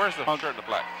Engraving. Where's the shirt and the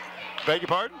plaque? Beg your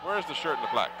pardon? Where's the shirt and the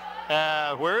plaque?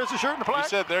 Where is the shirt and the plaque? You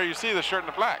said there you see the shirt and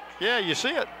the plaque. Yeah, you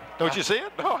see it. Don't you see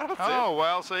it? No, I don't see it. Oh,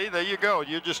 well, see, there you go.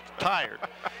 You're just tired.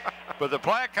 But the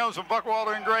plaque comes from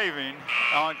Buckwalder Engraving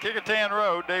on Kickintan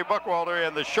Road, Dave Buckwalder,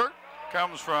 and the shirt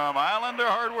comes from Islander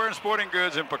Hardware and Sporting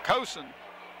Goods in Pocosin.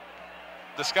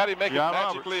 Does Scotty make John it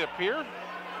magically appear?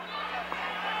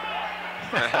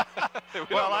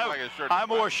 Well, I'm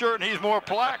more shirt and he's more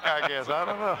plaque, I guess. I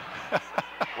don't know.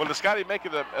 Well, does Scotty make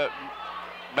it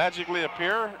magically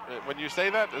appear when you say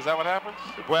that? Is that what happens?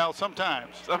 Well,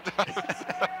 sometimes. Sometimes.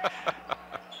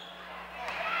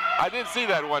 I did see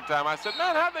that one time. I said,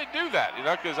 man, how'd they do that? You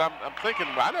know, because I'm thinking,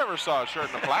 I never saw a shirt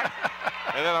and a plaque.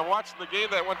 And then I'm watching the game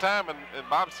that one time, and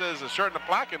Bob says a shirt and a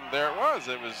plaque, and there it was.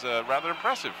 It was rather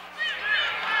impressive.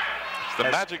 It's the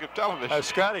magic of television.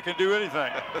 Scotty can do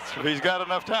anything. He's got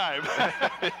enough time.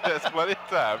 That's plenty of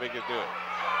time. He can do it.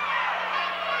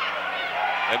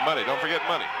 And money. Don't forget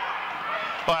money.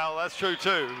 Well, that's true,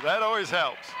 too. That always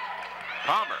helps.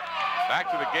 Palmer back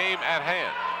to the game at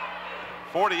hand.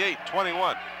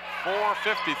 48-21.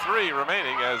 4:53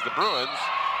 remaining as the Bruins,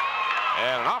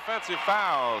 and an offensive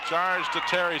foul charged to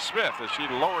Terry Smith as she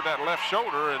lowered that left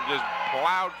shoulder and just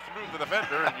plowed through the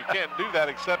defender, and you can't do that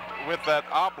except with that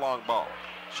oblong ball.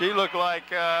 She looked like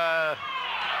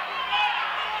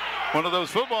one of those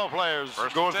football players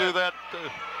going through that,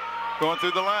 going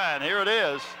through the line. Here it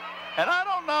is, and I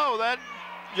don't know, that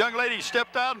young lady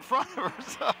stepped out in front of her.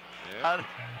 So yeah.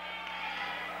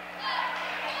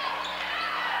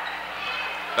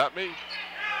 Not me.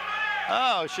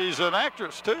 Oh, she's an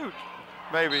actress too,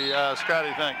 maybe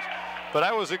Scotty thinks. But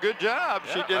that was a good job.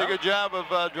 Yeah, she did a good job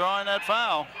of drawing that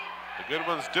foul. The good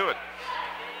ones do it.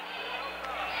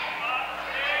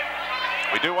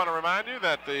 We do want to remind you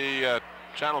that the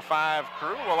Channel 5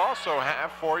 crew will also have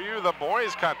for you the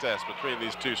boys contest between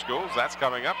these two schools. That's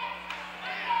coming up.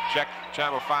 Check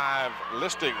Channel 5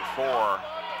 listing for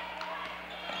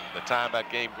the time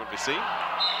that game would be seen.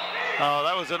 Oh,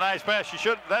 that was a nice pass. She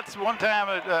should. That's one time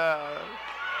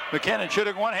McKinnon should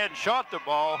have went ahead and shot the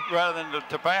ball rather than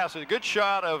to pass. A good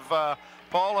shot of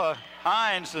Paula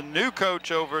Hines, the new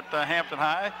coach over at Hampton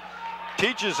High.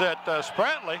 Teaches at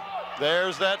Spratley.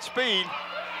 There's that speed.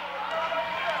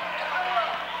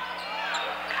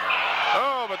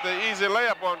 Oh, but the easy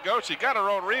layup won't go. She got her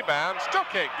own rebound. Still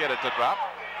can't get it to drop.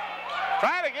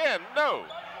 Try it again. No.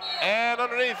 And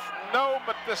underneath. No,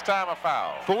 but this time a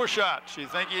foul. 4 shots. You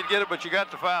think you'd get it, but you got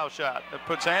the foul shot. That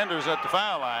puts Anders at the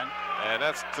foul line. And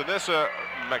that's Tanissa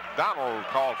McDonald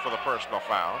called for the personal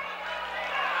foul.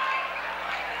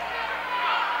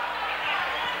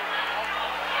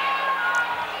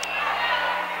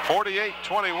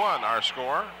 (48-21) our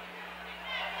score.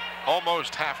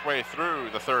 Almost halfway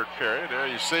through the third period. There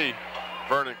you see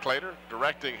Vernon Clater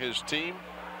directing his team.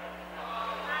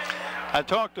 I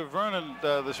talked to Vernon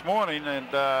this morning, and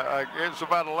it was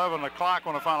about 11 o'clock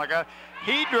when I finally got it.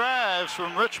 He drives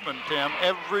from Richmond, Tim,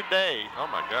 every day. Oh,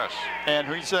 my gosh. And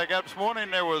he said, I got this morning,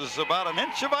 there was about an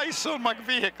inch of ice on my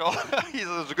vehicle. He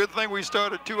said, it's a good thing we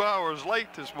started 2 hours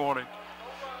late this morning.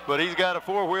 But he's got a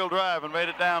 4-wheel drive and made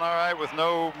it down all right with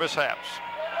no mishaps.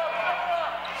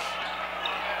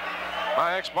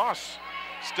 My ex-boss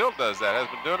still does that, has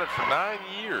been doing it for 9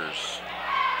 years.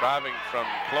 Driving from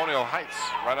Colonial Heights,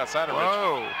 right outside of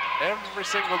Richmond, every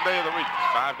single day of the week,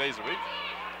 5 days a week.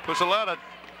 Puts a lot of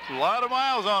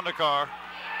miles on the car.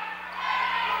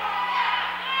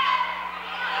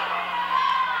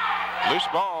 Loose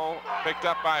ball picked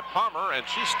up by Palmer, and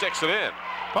she sticks it in.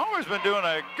 Palmer's been doing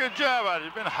a good job out.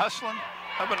 He's been hustling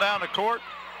up and down the court.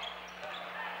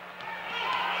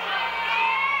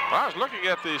 Well, I was looking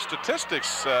at the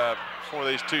statistics for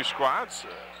these two squads.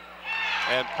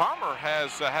 And Palmer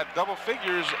has had double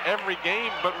figures every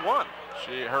game but one.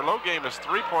 Her low game is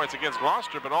 3 points against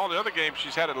Gloucester, but all the other games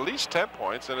she's had at least 10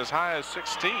 points and as high as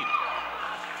 16.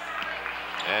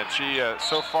 And she,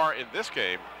 so far in this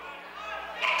game,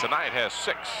 tonight has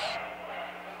 6.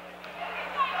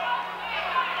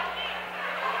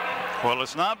 Well,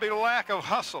 it's not the lack of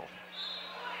hustle.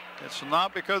 It's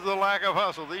not because of the lack of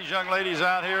hustle. These young ladies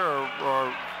out here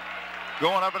are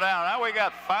going up and down. Now we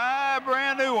got 5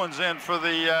 brand new ones in for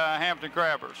the Hampton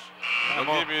Crabbers. I'll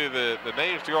give you the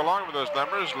names to go along with those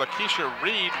numbers. Lakeisha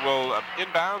Reed will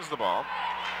inbounds the ball.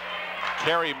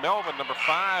 Carrie Melvin, number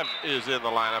 5, is in the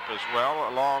lineup as well,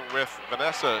 along with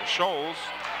Vanessa Scholes,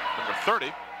 number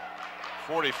 30.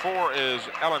 44 is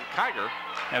Ellen Kiger.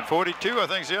 And 42, I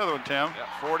think, is the other one, Tim. Yeah,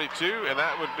 42, and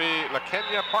that would be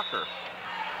LaKenya Parker.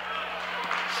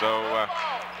 So,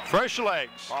 fresh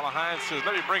legs. Paula Hines says,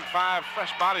 let me bring 5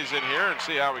 fresh bodies in here and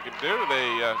see how we can do.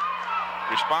 They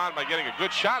respond by getting a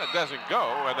good shot. It doesn't go,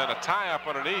 and then a tie-up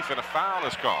underneath, and a foul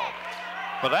is called.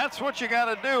 Well, that's what you got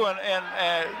to do, and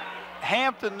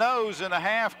Hampton knows in a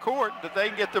half court that they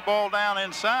can get the ball down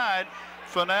inside.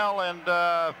 Fennell and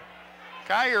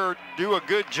Kiger do a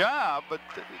good job, but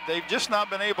they've just not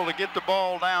been able to get the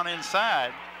ball down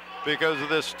inside because of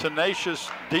this tenacious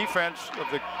defense of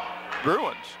the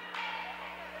Bruins.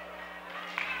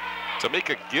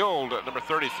 Tamika Guild, number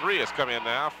 33, has come in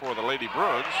now for the Lady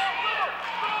Bruins,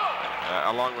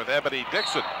 along with Ebony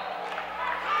Dixon.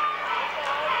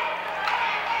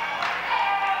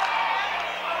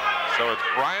 So it's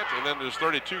Bryant, and then there's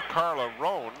 32, Carla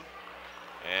Roan,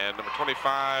 and number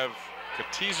 25,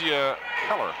 Katizia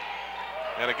Keller.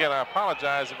 And again, I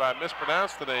apologize if I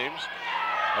mispronounce the names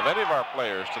of any of our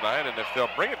players tonight, and if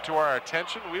they'll bring it to our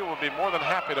attention, we will be more than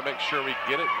happy to make sure we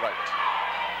get it right.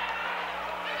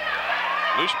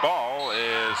 Loose ball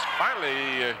is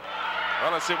finally,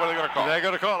 well, let's see what they're going to call. They're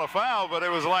going to call a foul, but it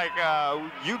was like,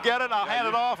 you get it, I'll hand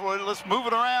it off, well, let's move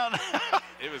it around.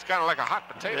 It was kind of like a hot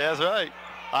potato. That's right.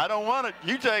 I don't want it,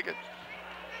 you take it.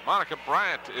 Monica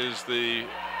Bryant is the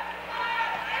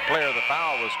player the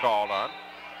foul was called on.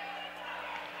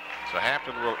 So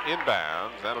Hampton will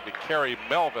inbounds. That'll be Carrie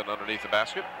Melvin underneath the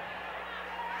basket.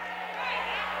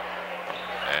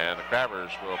 And the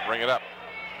Crabbers will bring it up.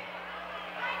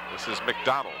 This is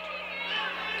McDonald.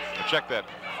 Now check that,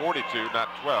 42, not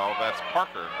 12. That's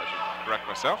Parker. I should correct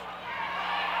myself.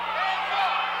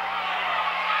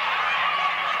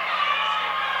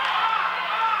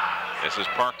 This is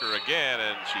Parker again,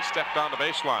 and she stepped on the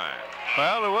baseline.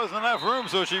 Well, there wasn't enough room,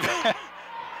 so she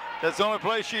that's the only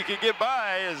place she could get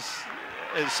by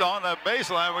is on the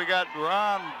baseline. We got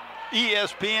Ron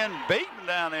ESPN Baton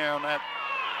down there on that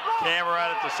camera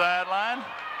right at the sideline.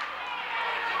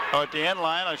 Or at the end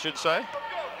line, I should say.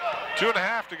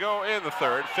 2.5 to go in the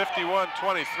third.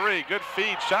 51-23. Good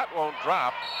feed. Shot won't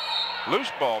drop.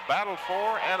 Loose ball battled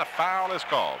for, and a foul is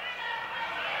called.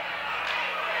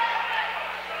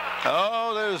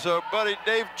 Oh, there's our buddy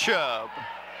Dave Chubb.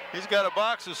 He's got a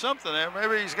box of something there.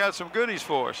 Maybe he's got some goodies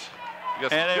for us.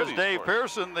 And there's Dave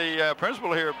Pearson, the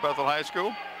principal here at Bethel High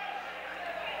School.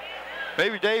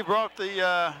 Maybe Dave brought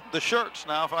the shirts.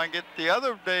 Now, if I can get the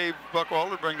other Dave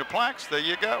Buckwalter to bring the plaques, there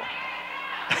you go.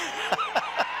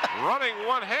 Running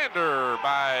one-hander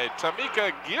by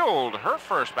Tamika Guild, her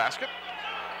first basket.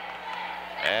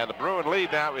 And the Bruin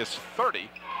lead now is 30.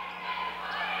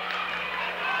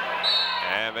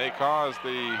 And they caused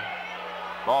the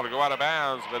ball to go out of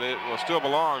bounds, but it will still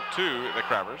belong to the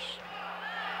Crabbers.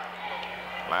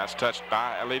 Last touched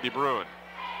by a Lady Bruin.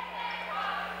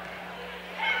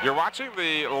 You're watching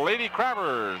the Lady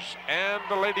Crabbers and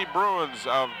the Lady Bruins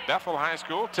of Bethel High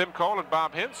School. Tim Cole and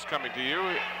Bob Hintz coming to you.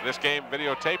 This game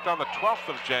videotaped on the 12th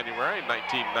of January,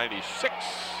 1996.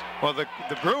 Well, the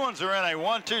Bruins are in a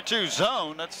 1-2-2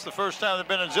 zone. That's the first time they've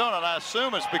been in zone, and I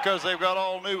assume it's because they've got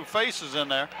all new faces in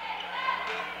there.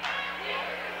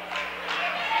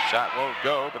 Shot won't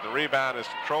go, but the rebound is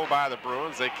controlled by the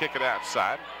Bruins. They kick it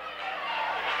outside.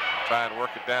 Try and work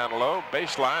it down low.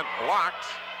 Baseline blocked.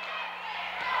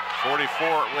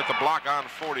 44 with the block on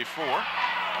 44. And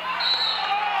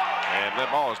that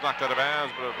ball is knocked out of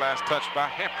bounds, but last touched by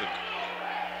Hampton.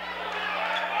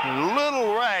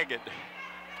 Little ragged.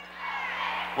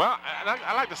 Well,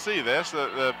 I like to see this.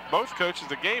 Both coaches,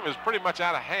 the game is pretty much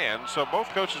out of hand, so both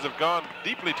coaches have gone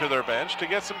deeply to their bench to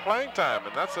get some playing time,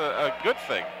 and that's a good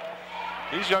thing.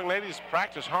 These young ladies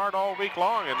practice hard all week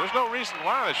long, and there's no reason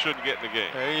why they shouldn't get in the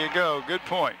game. There you go. Good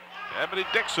point. Ebony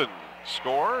Dixon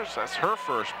scores. That's her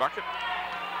first bucket.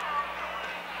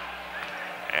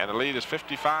 And the lead is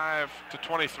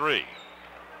 55-23.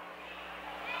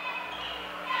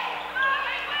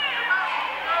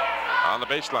 On the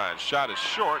baseline, shot is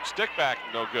short. Stick back,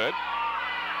 no good.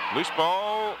 Loose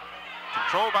ball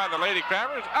controlled by the Lady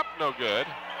Crabbers, up no good.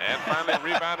 And finally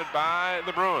rebounded by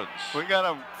the Bruins. We got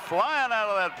them flying out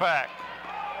of that pack.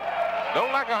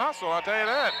 Don't like a hustle, I'll tell you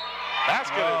that.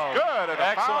 Basket is good, and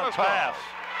a foul is pass.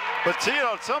 But see,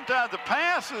 sometimes the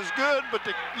pass is good, but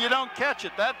you don't catch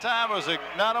it. That time was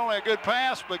not only a good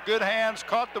pass, but good hands,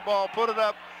 caught the ball, put it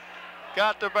up,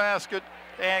 got the basket,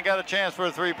 and got a chance for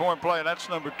a three-point play. That's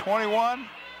number 21.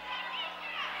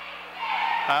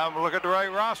 Look at the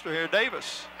right roster here,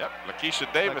 Davis. Yep,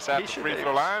 Lakeisha Davis at the free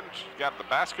throw line. She got the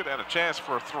basket and a chance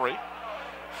for a three.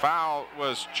 Foul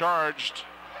was charged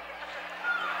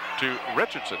to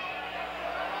Richardson.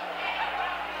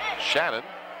 Shannon.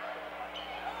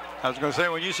 I was going to say,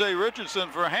 when you say Richardson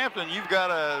for Hampton, you've got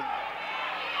to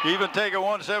even take it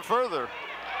one step further.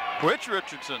 Which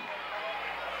Richardson?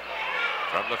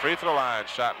 From the free throw line,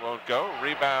 shot won't go.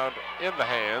 Rebound in the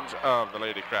hands of the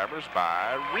Lady Crabbers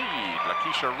by Reed,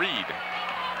 Lakeisha Reed.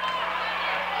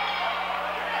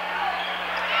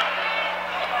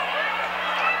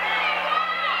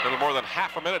 A little more than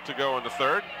half a minute to go in the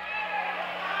third.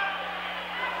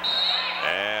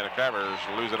 And the Crabbers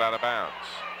lose it out of bounds.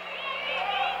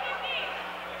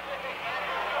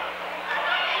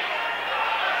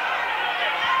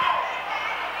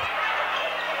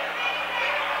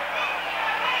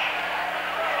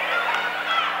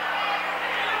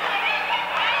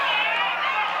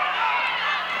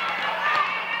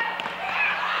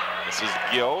 This is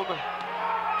Guild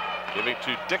giving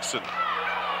to Dixon.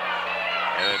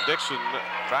 And Dixon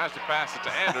tries to pass it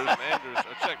to Anders, and Anders,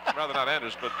 rather not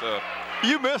Anders, but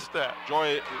you missed that.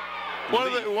 Joy. One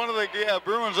of the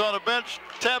Bruins on the bench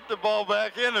tapped the ball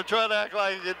back in and tried to act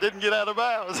like it didn't get out of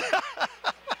bounds.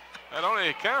 That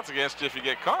only counts against you if you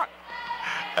get caught.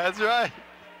 That's right.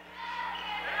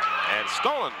 And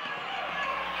stolen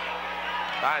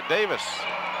by Davis.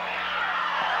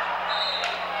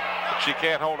 But she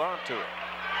can't hold on to it.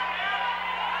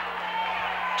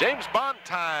 James Bond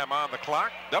time on the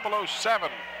clock, 007.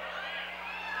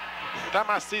 Every time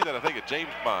I see that, I think of James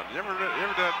Bond. You ever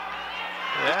done?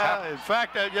 Yeah, in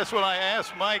fact, that's what I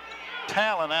asked Mike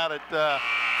Talon out at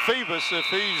Phoebus if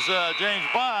he's James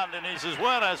Bond, and he says,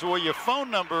 what? I said, well, your phone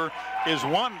number is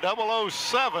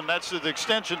 1007. That's the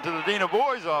extension to the Dean of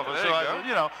Boys office. Yeah, so I said,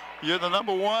 you know, you're the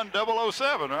number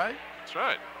 1007, right? That's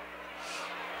right.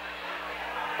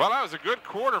 Well, that was a good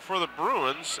quarter for the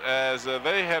Bruins as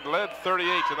they had led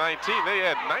 38-19. They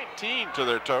had 19 to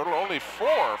their total, only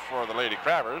 4 for the Lady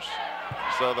Crabbers.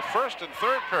 So the first and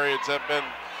third periods have been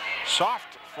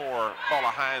soft for Paula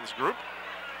Hines' group.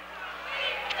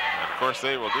 And of course,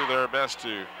 they will do their best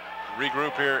to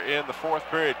regroup here in the fourth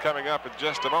period coming up in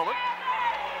just a moment.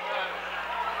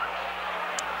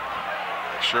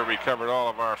 Make sure we covered all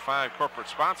of our fine corporate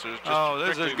sponsors. Oh,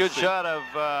 there's a good shot of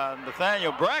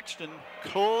Nathaniel Braxton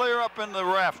clear up in the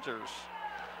rafters.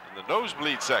 In the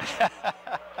nosebleed section.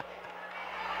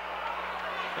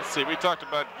 Let's see, we talked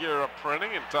about Gear Up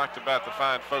Printing and talked about the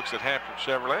fine folks at Hampton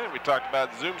Chevrolet, and we talked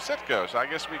about Zoom Sitco, so I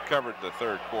guess we covered the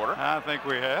third quarter. I think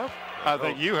we have. I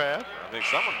think you have. I think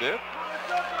someone did.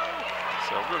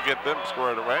 So we'll get them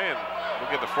squared away, and we'll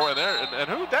get the 4 in there. And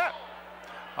who's that?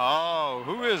 Oh,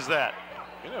 who is that?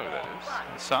 You know who that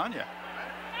is. Sonia.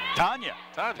 Tanya.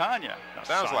 Tanya. No,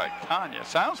 sounds like. Tanya.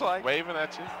 Sounds like. Waving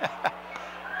at you.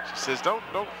 She says, don't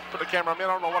put the camera on me. I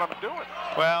don't know what I'm doing.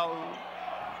 Well,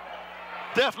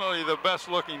 definitely the best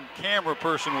looking camera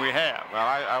person we have. Well,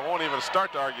 I won't even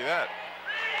start to argue that.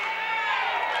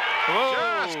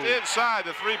 Whoa. Just inside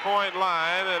the three-point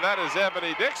line, and that is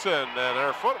Ebony Dixon, and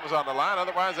her foot was on the line.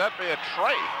 Otherwise, that'd be a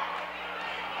tray.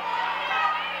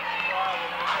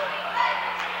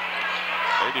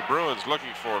 Lady Bruins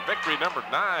looking for victory number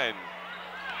 9.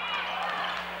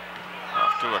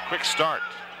 Off to a quick start.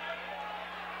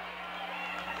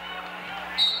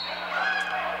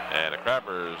 And the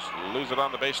Crabbers lose it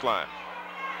on the baseline.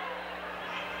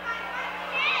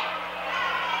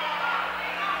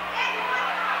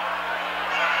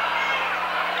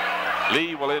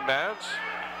 Lee will inbounds.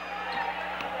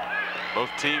 Both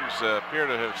teams appear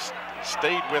to have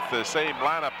stayed with the same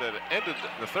lineup that ended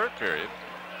the third period.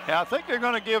 Yeah, I think they're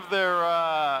going to give their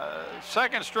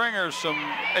second stringers some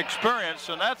experience,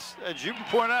 and that's, as you can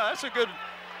point out, that's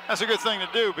a good thing to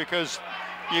do, because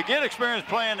you get experience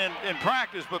playing in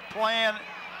practice, but playing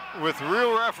with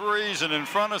real referees and in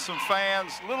front of some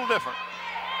fans, a little different.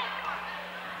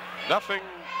 Nothing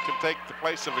can take the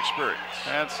place of experience.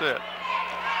 That's it.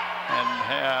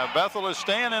 And Bethel is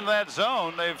staying in that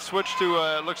zone. They've switched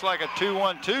to looks like a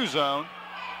 2-1-2 zone.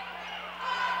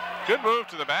 Good move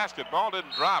to the basket. Ball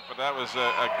didn't drop, but that was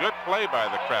a good play by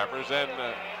the Crabbers. And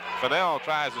Fennell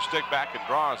tries to stick back and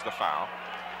draws the foul.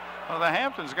 Well, the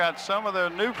Hamptons got some of their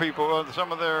new people,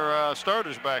 some of their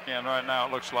starters back in right now,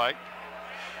 it looks like.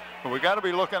 But we got to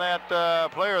be looking at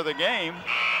player of the game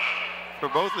for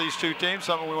both of these two teams,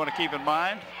 something we want to keep in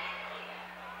mind.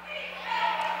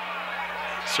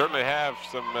 Certainly have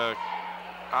some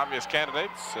obvious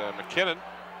candidates. McKinnon.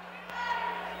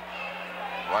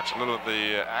 Watch a little of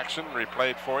the action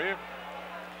replayed for you.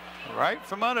 Right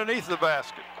from underneath the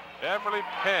basket. Beverly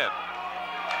Penn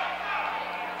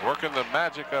working the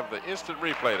magic of the instant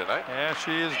replay tonight. Yeah,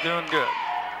 she is doing good.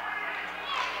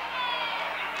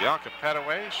 Bianca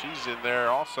Petaway, she's in there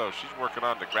also. She's working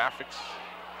on the graphics.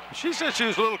 She said she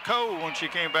was a little cold when she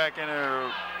came back in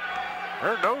her.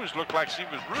 Her nose looked like she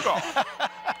was Rudolph. It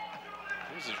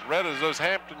was as red as those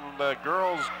Hampton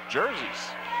girls'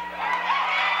 jerseys.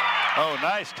 Oh,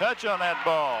 nice touch on that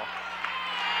ball.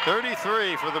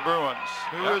 33 for the Bruins.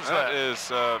 Who is that? That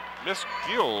is Miss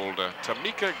Guild,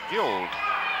 Tamika Guild.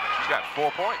 She's got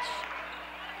 4 points.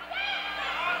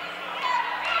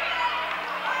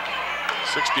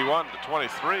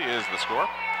 61-23 is the score.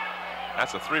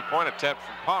 That's a three-point attempt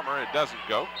from Palmer. It doesn't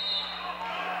go.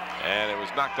 And it was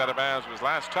knocked out of bounds. It was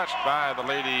last touched by the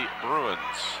Lady Bruins.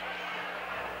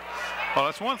 Well,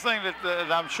 that's one thing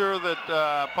that I'm sure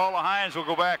that Paula Hines will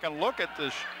go back and look at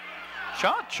this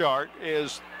shot chart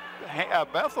is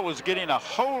Bethel is getting a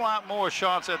whole lot more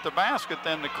shots at the basket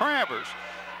than the Crabbers.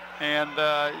 And,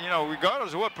 you know,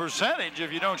 regardless of what percentage,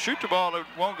 if you don't shoot the ball, it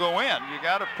won't go in. You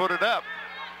got to put it up.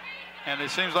 and it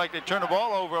seems like they turn the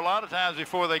ball over a lot of times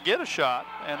before they get a shot.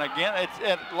 And again,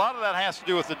 a lot of that has to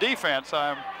do with the defense.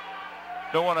 I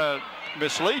don't want to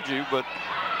mislead you, but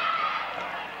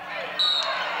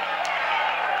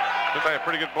looks like a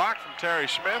pretty good block from Terry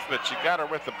Smith, but she got her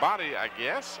with the body, I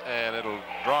guess, and it'll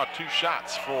draw 2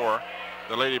 shots for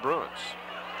the Lady Bruins.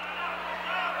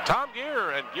 Tom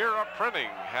Gear and Gear Up Printing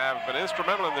have been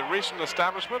instrumental in the recent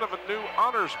establishment of a new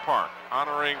honors park,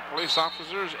 honoring police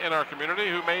officers in our community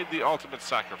who made the ultimate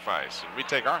sacrifice. And we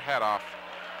take our hat off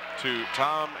to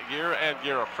Tom Gear and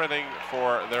Gear Up Printing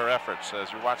for their efforts.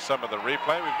 As we watch some of the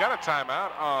replay, we've got a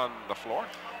timeout on the floor.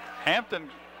 Hampton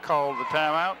called the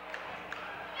timeout.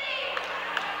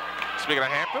 Speaking of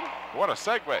Hampton, what a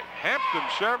segue. Hampton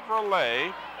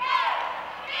Chevrolet,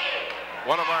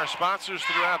 one of our sponsors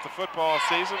throughout the football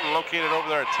season, located over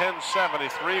there at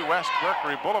 1073 West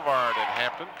Mercury Boulevard in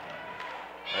Hampton.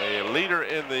 A leader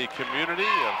in the community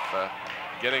of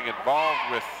getting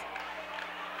involved with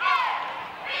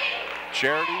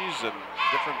charities and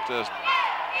different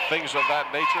things of that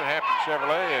nature. Hampton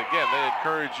Chevrolet, again, they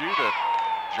encourage you to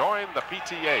join the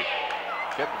PTA.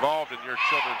 Get involved in your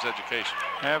children's education.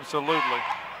 Absolutely.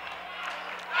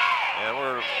 And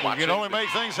we're you can only make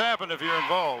things happen if you're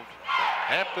involved.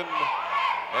 Hampton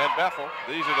and Bethel.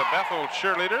 These are the Bethel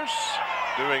cheerleaders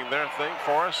doing their thing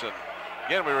for us. And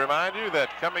again, we remind you that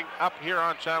coming up here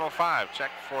on Channel 5,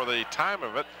 check for the time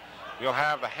of it, you'll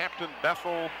have the Hampton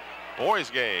Bethel boys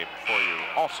game for you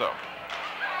also.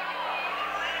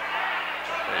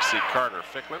 There you see Carter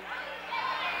Ficklin.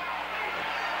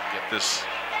 Get this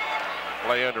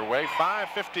play underway.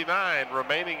 5:59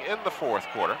 remaining in the 4th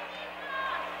quarter.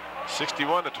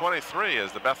 61-23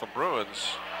 as the Bethel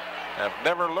Bruins have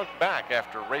never looked back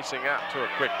after racing out to a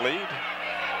quick lead.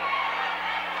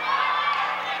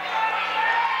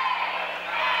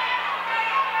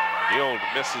 Field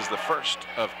misses the first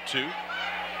of 2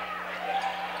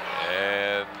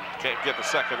 and can't get the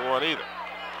second one either.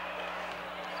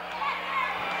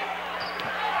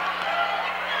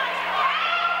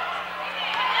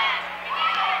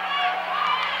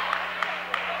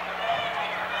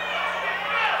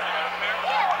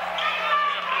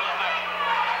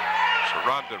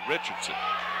 Richardson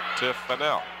to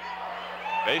Fennell.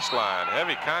 Baseline,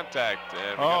 heavy contact,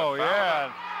 and we got a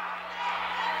foul.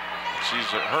 She's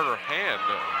hurt her hand.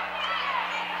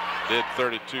 Did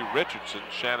 32 Richardson,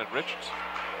 Shannon Richardson.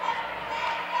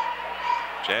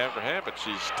 Jammed her hand, but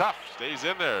she's tough. Stays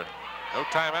in there. No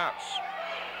timeouts.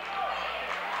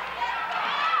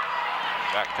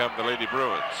 Back come the Lady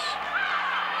Bruins.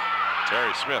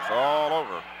 Terry Smith all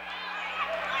over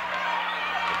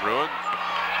the Bruins.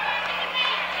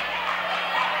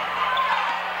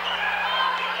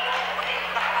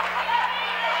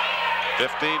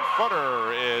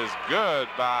 15-footer is good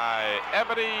by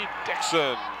Ebony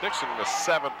Dixon. Dixon with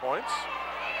 7 points.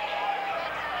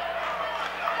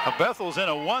 Bethel's in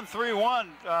a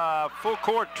 1-3-1 full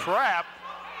court trap.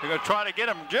 They're going to try to get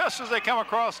them just as they come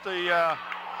across the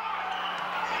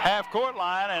half court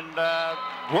line, and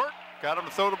got them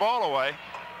to throw the ball away.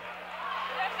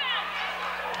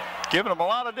 Giving them a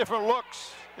lot of different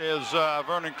looks is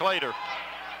Vernon Clater.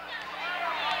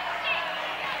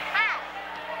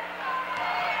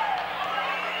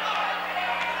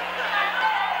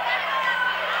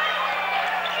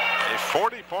 A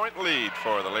 40-point lead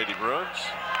for the Lady Bruins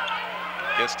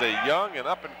against a young and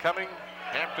up-and-coming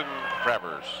Hampton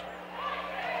Crabbers.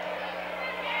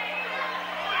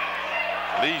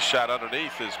 Lee's shot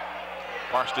underneath is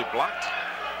partially blocked.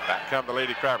 Back come the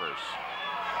Lady Crabbers.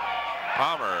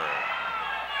 Palmer.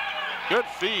 Good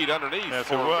feed underneath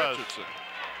for Richardson.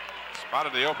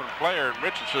 Spotted the open player, and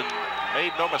Richardson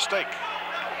made no mistake.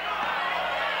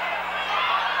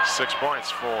 6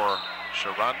 points for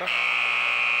Sharonda.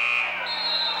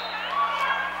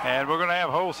 And we're going to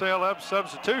have wholesale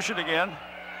substitution again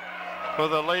for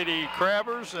the Lady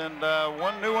Crabbers, and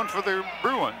one new one for the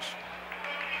Bruins.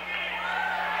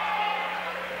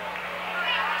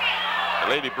 The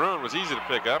Lady Bruin was easy to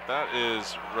pick up. That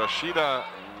is Rashida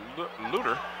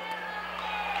Luter.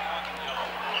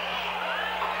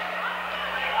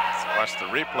 Watch the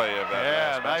replay of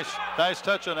that. Yeah, nice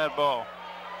touch on that ball.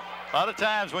 A lot of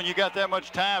times when you got that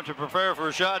much time to prepare for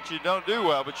a shot, you don't do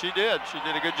well, but she did. She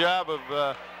did a good job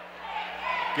of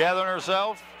gathering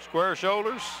herself, square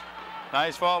shoulders,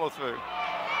 nice follow through.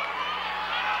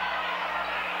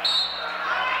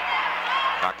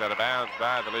 Knocked out of bounds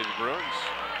by the Lady Bruins.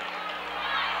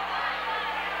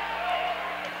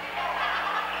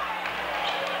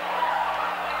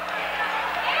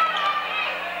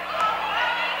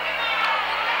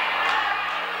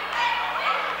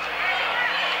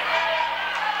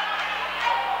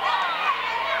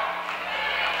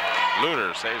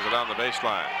 saves it on the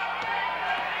baseline.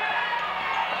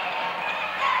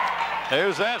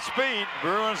 There's that speed.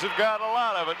 Bruins have got a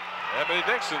lot of it. Ebony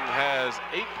Dixon has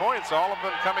 8 points, all of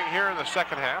them coming here in the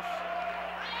second half.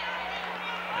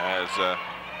 As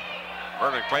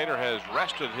Vernon Clater has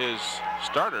rested his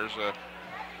starters.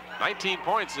 19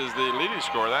 points is the leading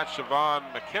scorer. That's Siobhan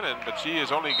McKinnon, but she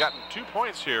has only gotten 2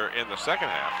 points here in the second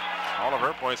half. All of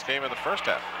her points came in the first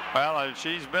half. Well,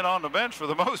 she's been on the bench for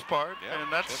the most part, and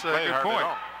that's a good point.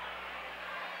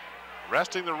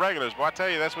 Resting the regulars. Well, I tell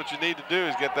you, that's what you need to do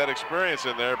is get that experience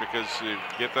in there because you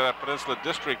get that Peninsula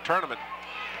District tournament.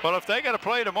 Well, if they got to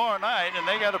play tomorrow night and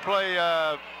they got to play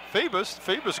Phoebus, the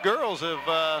Phoebus girls have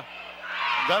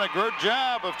done a good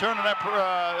job of turning that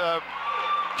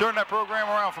program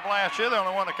around from last year. They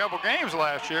only won a couple games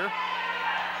last year.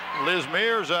 Liz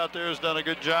Mears out there has done a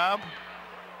good job,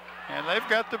 and they've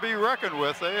got to be reckoned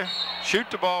with. They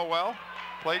shoot the ball well,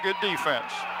 play good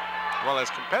defense. Well,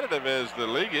 as competitive as the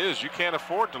league is, you can't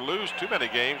afford to lose too many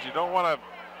games. You don't want to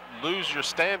lose your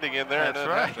standing in there. That's and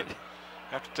right.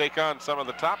 Have to take on some of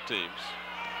the top teams.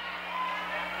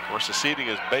 Of course, the seeding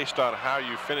is based on how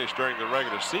you finish during the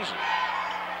regular season.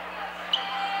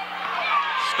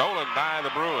 Stolen by the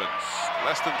Bruins.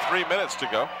 Less than 3 minutes to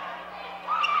go.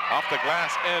 Off the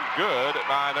glass and good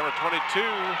by number 22.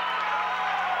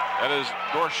 That is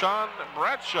Dorshawn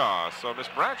Bradshaw. So Miss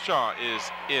Bradshaw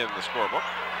is in the scorebook.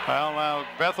 Well, now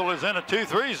Bethel is in a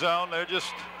 2-3 zone. They're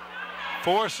just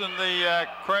forcing the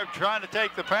trying to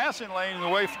take the passing lanes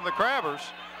away from the Crabbers.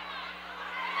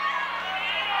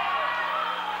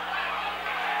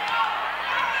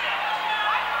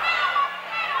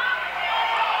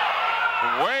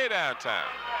 Way downtown.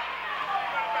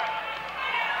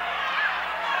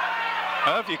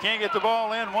 Well, if you can't get the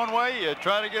ball in one way, you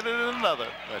try to get it in another.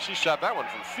 She shot that one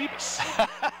from Phoebus.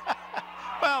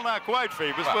 Well, not quite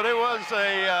Phoebus, but it was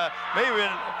a maybe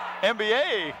an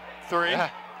NBA three. Yeah.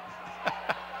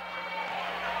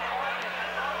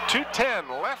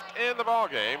 2:10 left in the ball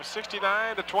game,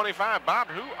 69-25. Bob,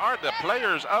 who are the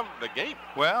players of the game?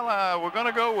 Well, we're going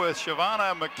to go with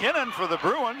Shavonna McKinnon for the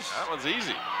Bruins. That one's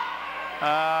easy.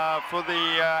 For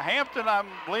the Hampton, I'm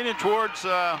leaning towards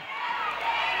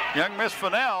young Miss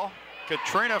Fennell,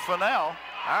 Katrina Fennell.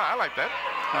 I like that.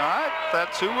 All right,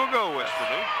 that's who we'll go with for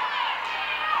me.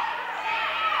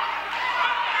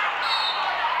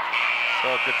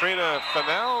 So Katrina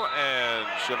Fennell and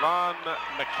Siobhan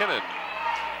McKinnon.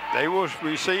 They will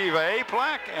receive a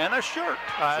plaque and a shirt.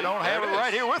 I don't have it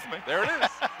right here with me. There it is.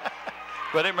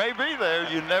 But it may be there.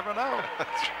 You never know.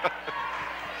 That's right.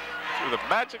 Through the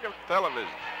magic of television.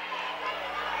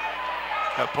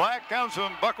 A plaque comes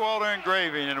from Buckwalter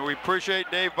Engraving, and we appreciate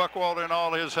Dave Buckwalter and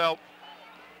all his help.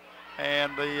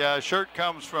 And the shirt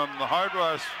comes from the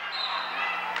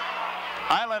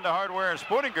Islander Hardware and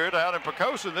Sporting Goods out in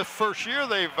Pocosin. This first year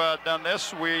they've done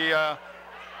this. We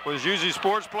was usually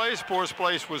Sports Place. Sports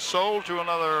Place was sold to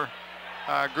another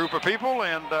group of people,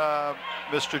 and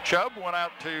Mr. Chubb went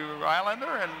out to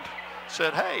Islander and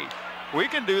said, hey, we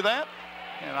can do that.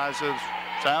 And I said,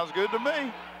 sounds good to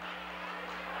me.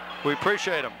 We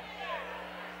appreciate them.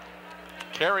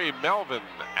 Carrie Melvin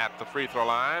at the free throw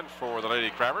line for the Lady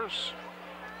Crabbers.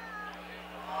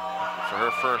 For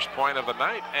her first point of the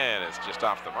night, and it's just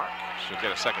off the mark. She'll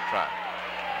get a second try.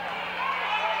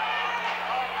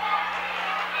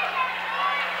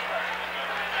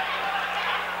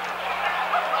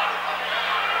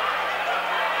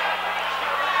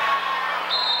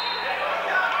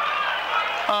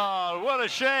 Oh, what a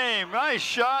shame. Nice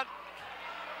shot.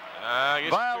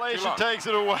 Violation takes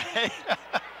it away.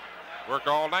 Work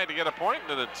all night to get a point,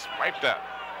 and it's wiped out.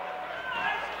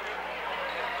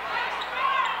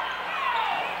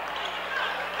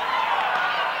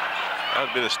 That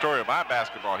would be the story of my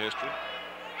basketball history.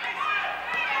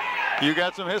 You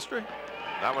got some history?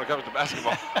 Not when it comes to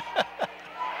basketball.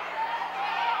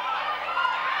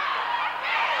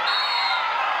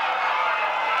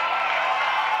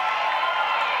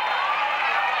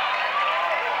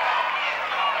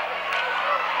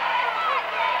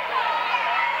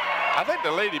 I think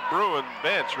the Lady Bruin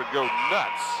bench would go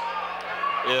nuts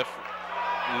if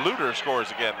Luter scores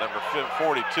again, number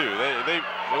 42. They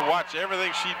watch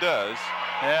everything she does.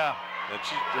 Yeah. And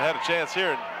she had a chance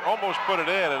here and almost put it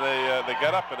in, and they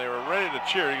got up and they were ready to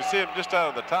cheer. You can see them just out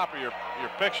of the top of your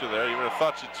picture there. You would have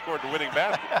thought she'd scored the winning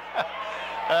basket.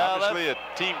 Obviously a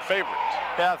team favorite.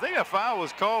 Yeah, I think a foul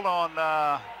was called on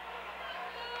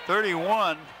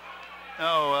 31.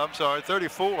 Oh, I'm sorry,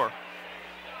 34.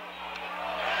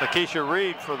 Lakeisha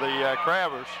Reed for the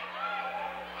Crabbers.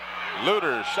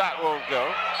 Luter's shot won't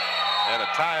go. And a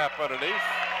tie up underneath.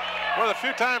 One of the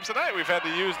few times tonight we've had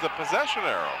to use the possession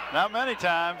arrow. Not many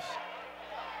times.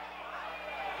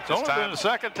 It's only been the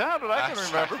second time that I can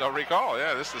remember. I don't recall.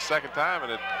 Yeah, this is the second time,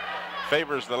 and it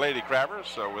favors the Lady Crabbers.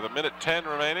 So with 1:10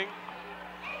 remaining,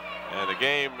 and the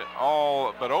game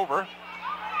all but over,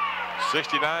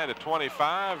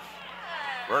 69-25.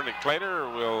 Vernon Clater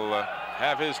will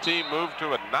have his team move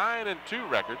to a 9-2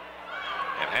 record,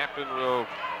 and Hampton will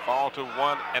fall to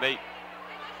 1-8.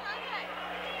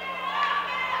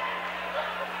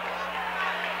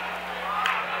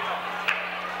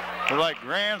 We're like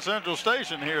Grand Central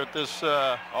Station here at this.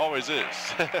 Always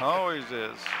is. Always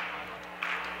is.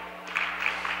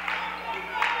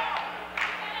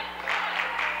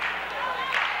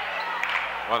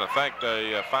 I want to thank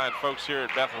the fine folks here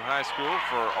at Bethel High School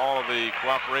for all of the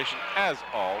cooperation, as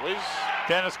always.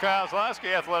 Dennis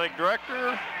Kozlowski, athletic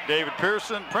director. David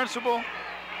Pearson, principal.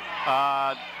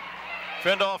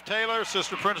 Findolf Taylor,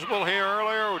 assistant principal, here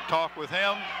earlier. We talked with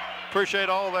him. Appreciate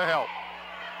all their help.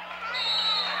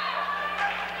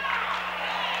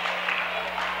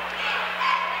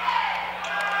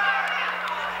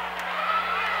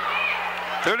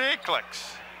 To the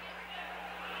clicks.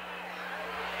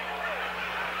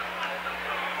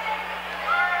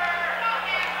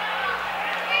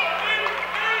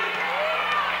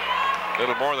 A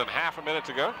little more than half a minute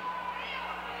to go.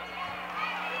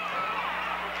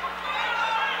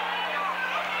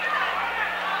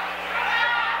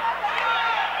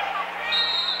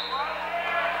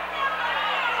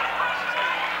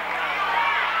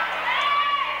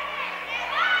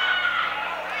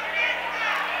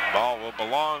 Ball will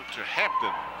belong to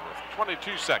Hampton with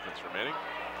 22 seconds remaining.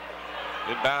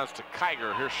 Inbounds to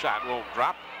Kiger. Her shot won't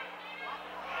drop.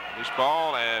 Loose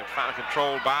ball and final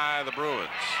controlled by the Bruins.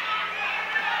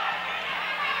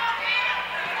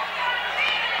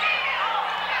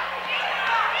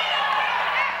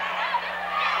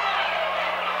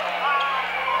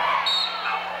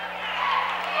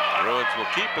 Bruins will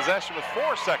keep possession with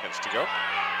 4 seconds to go.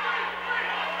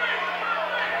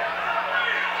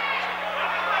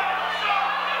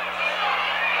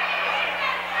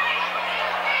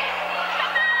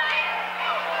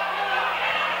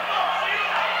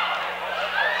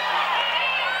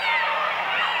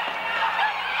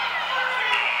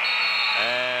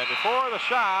 Before the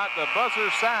shot, the buzzer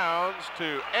sounds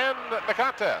to end the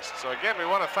contest. So again, we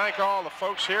want to thank all the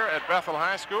folks here at Bethel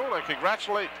High School and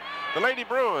congratulate the Lady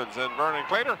Bruins and Vernon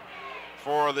Clater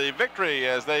for the victory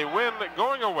as they win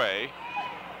going away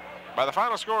by the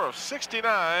final score of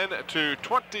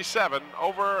 69-27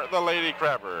 over the Lady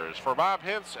Crabbers. For Bob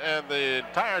Hintz and the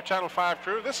entire Channel 5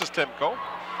 crew, this is Tim Cole.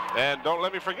 And don't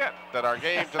let me forget that our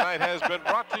game tonight has been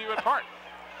brought to you in part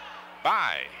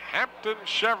by Hampton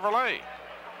Chevrolet,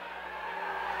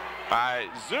 by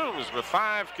Zooms with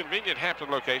 5 convenient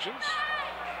Hampton locations.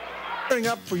 Gearing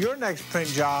up for your next print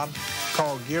job,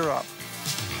 call Gear Up.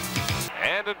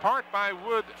 And in part by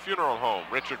Wood Funeral Home,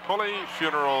 Richard Pulley,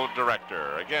 funeral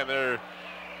director. Again,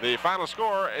 the final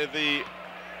score is the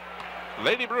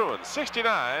Lady Bruins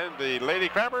 69, the Lady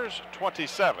Crabbers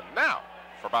 27. Now,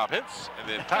 for Bob Hintz and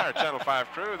the entire Channel 5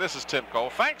 crew, this is Tim Cole.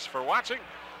 Thanks for watching.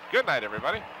 Good night,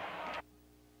 everybody.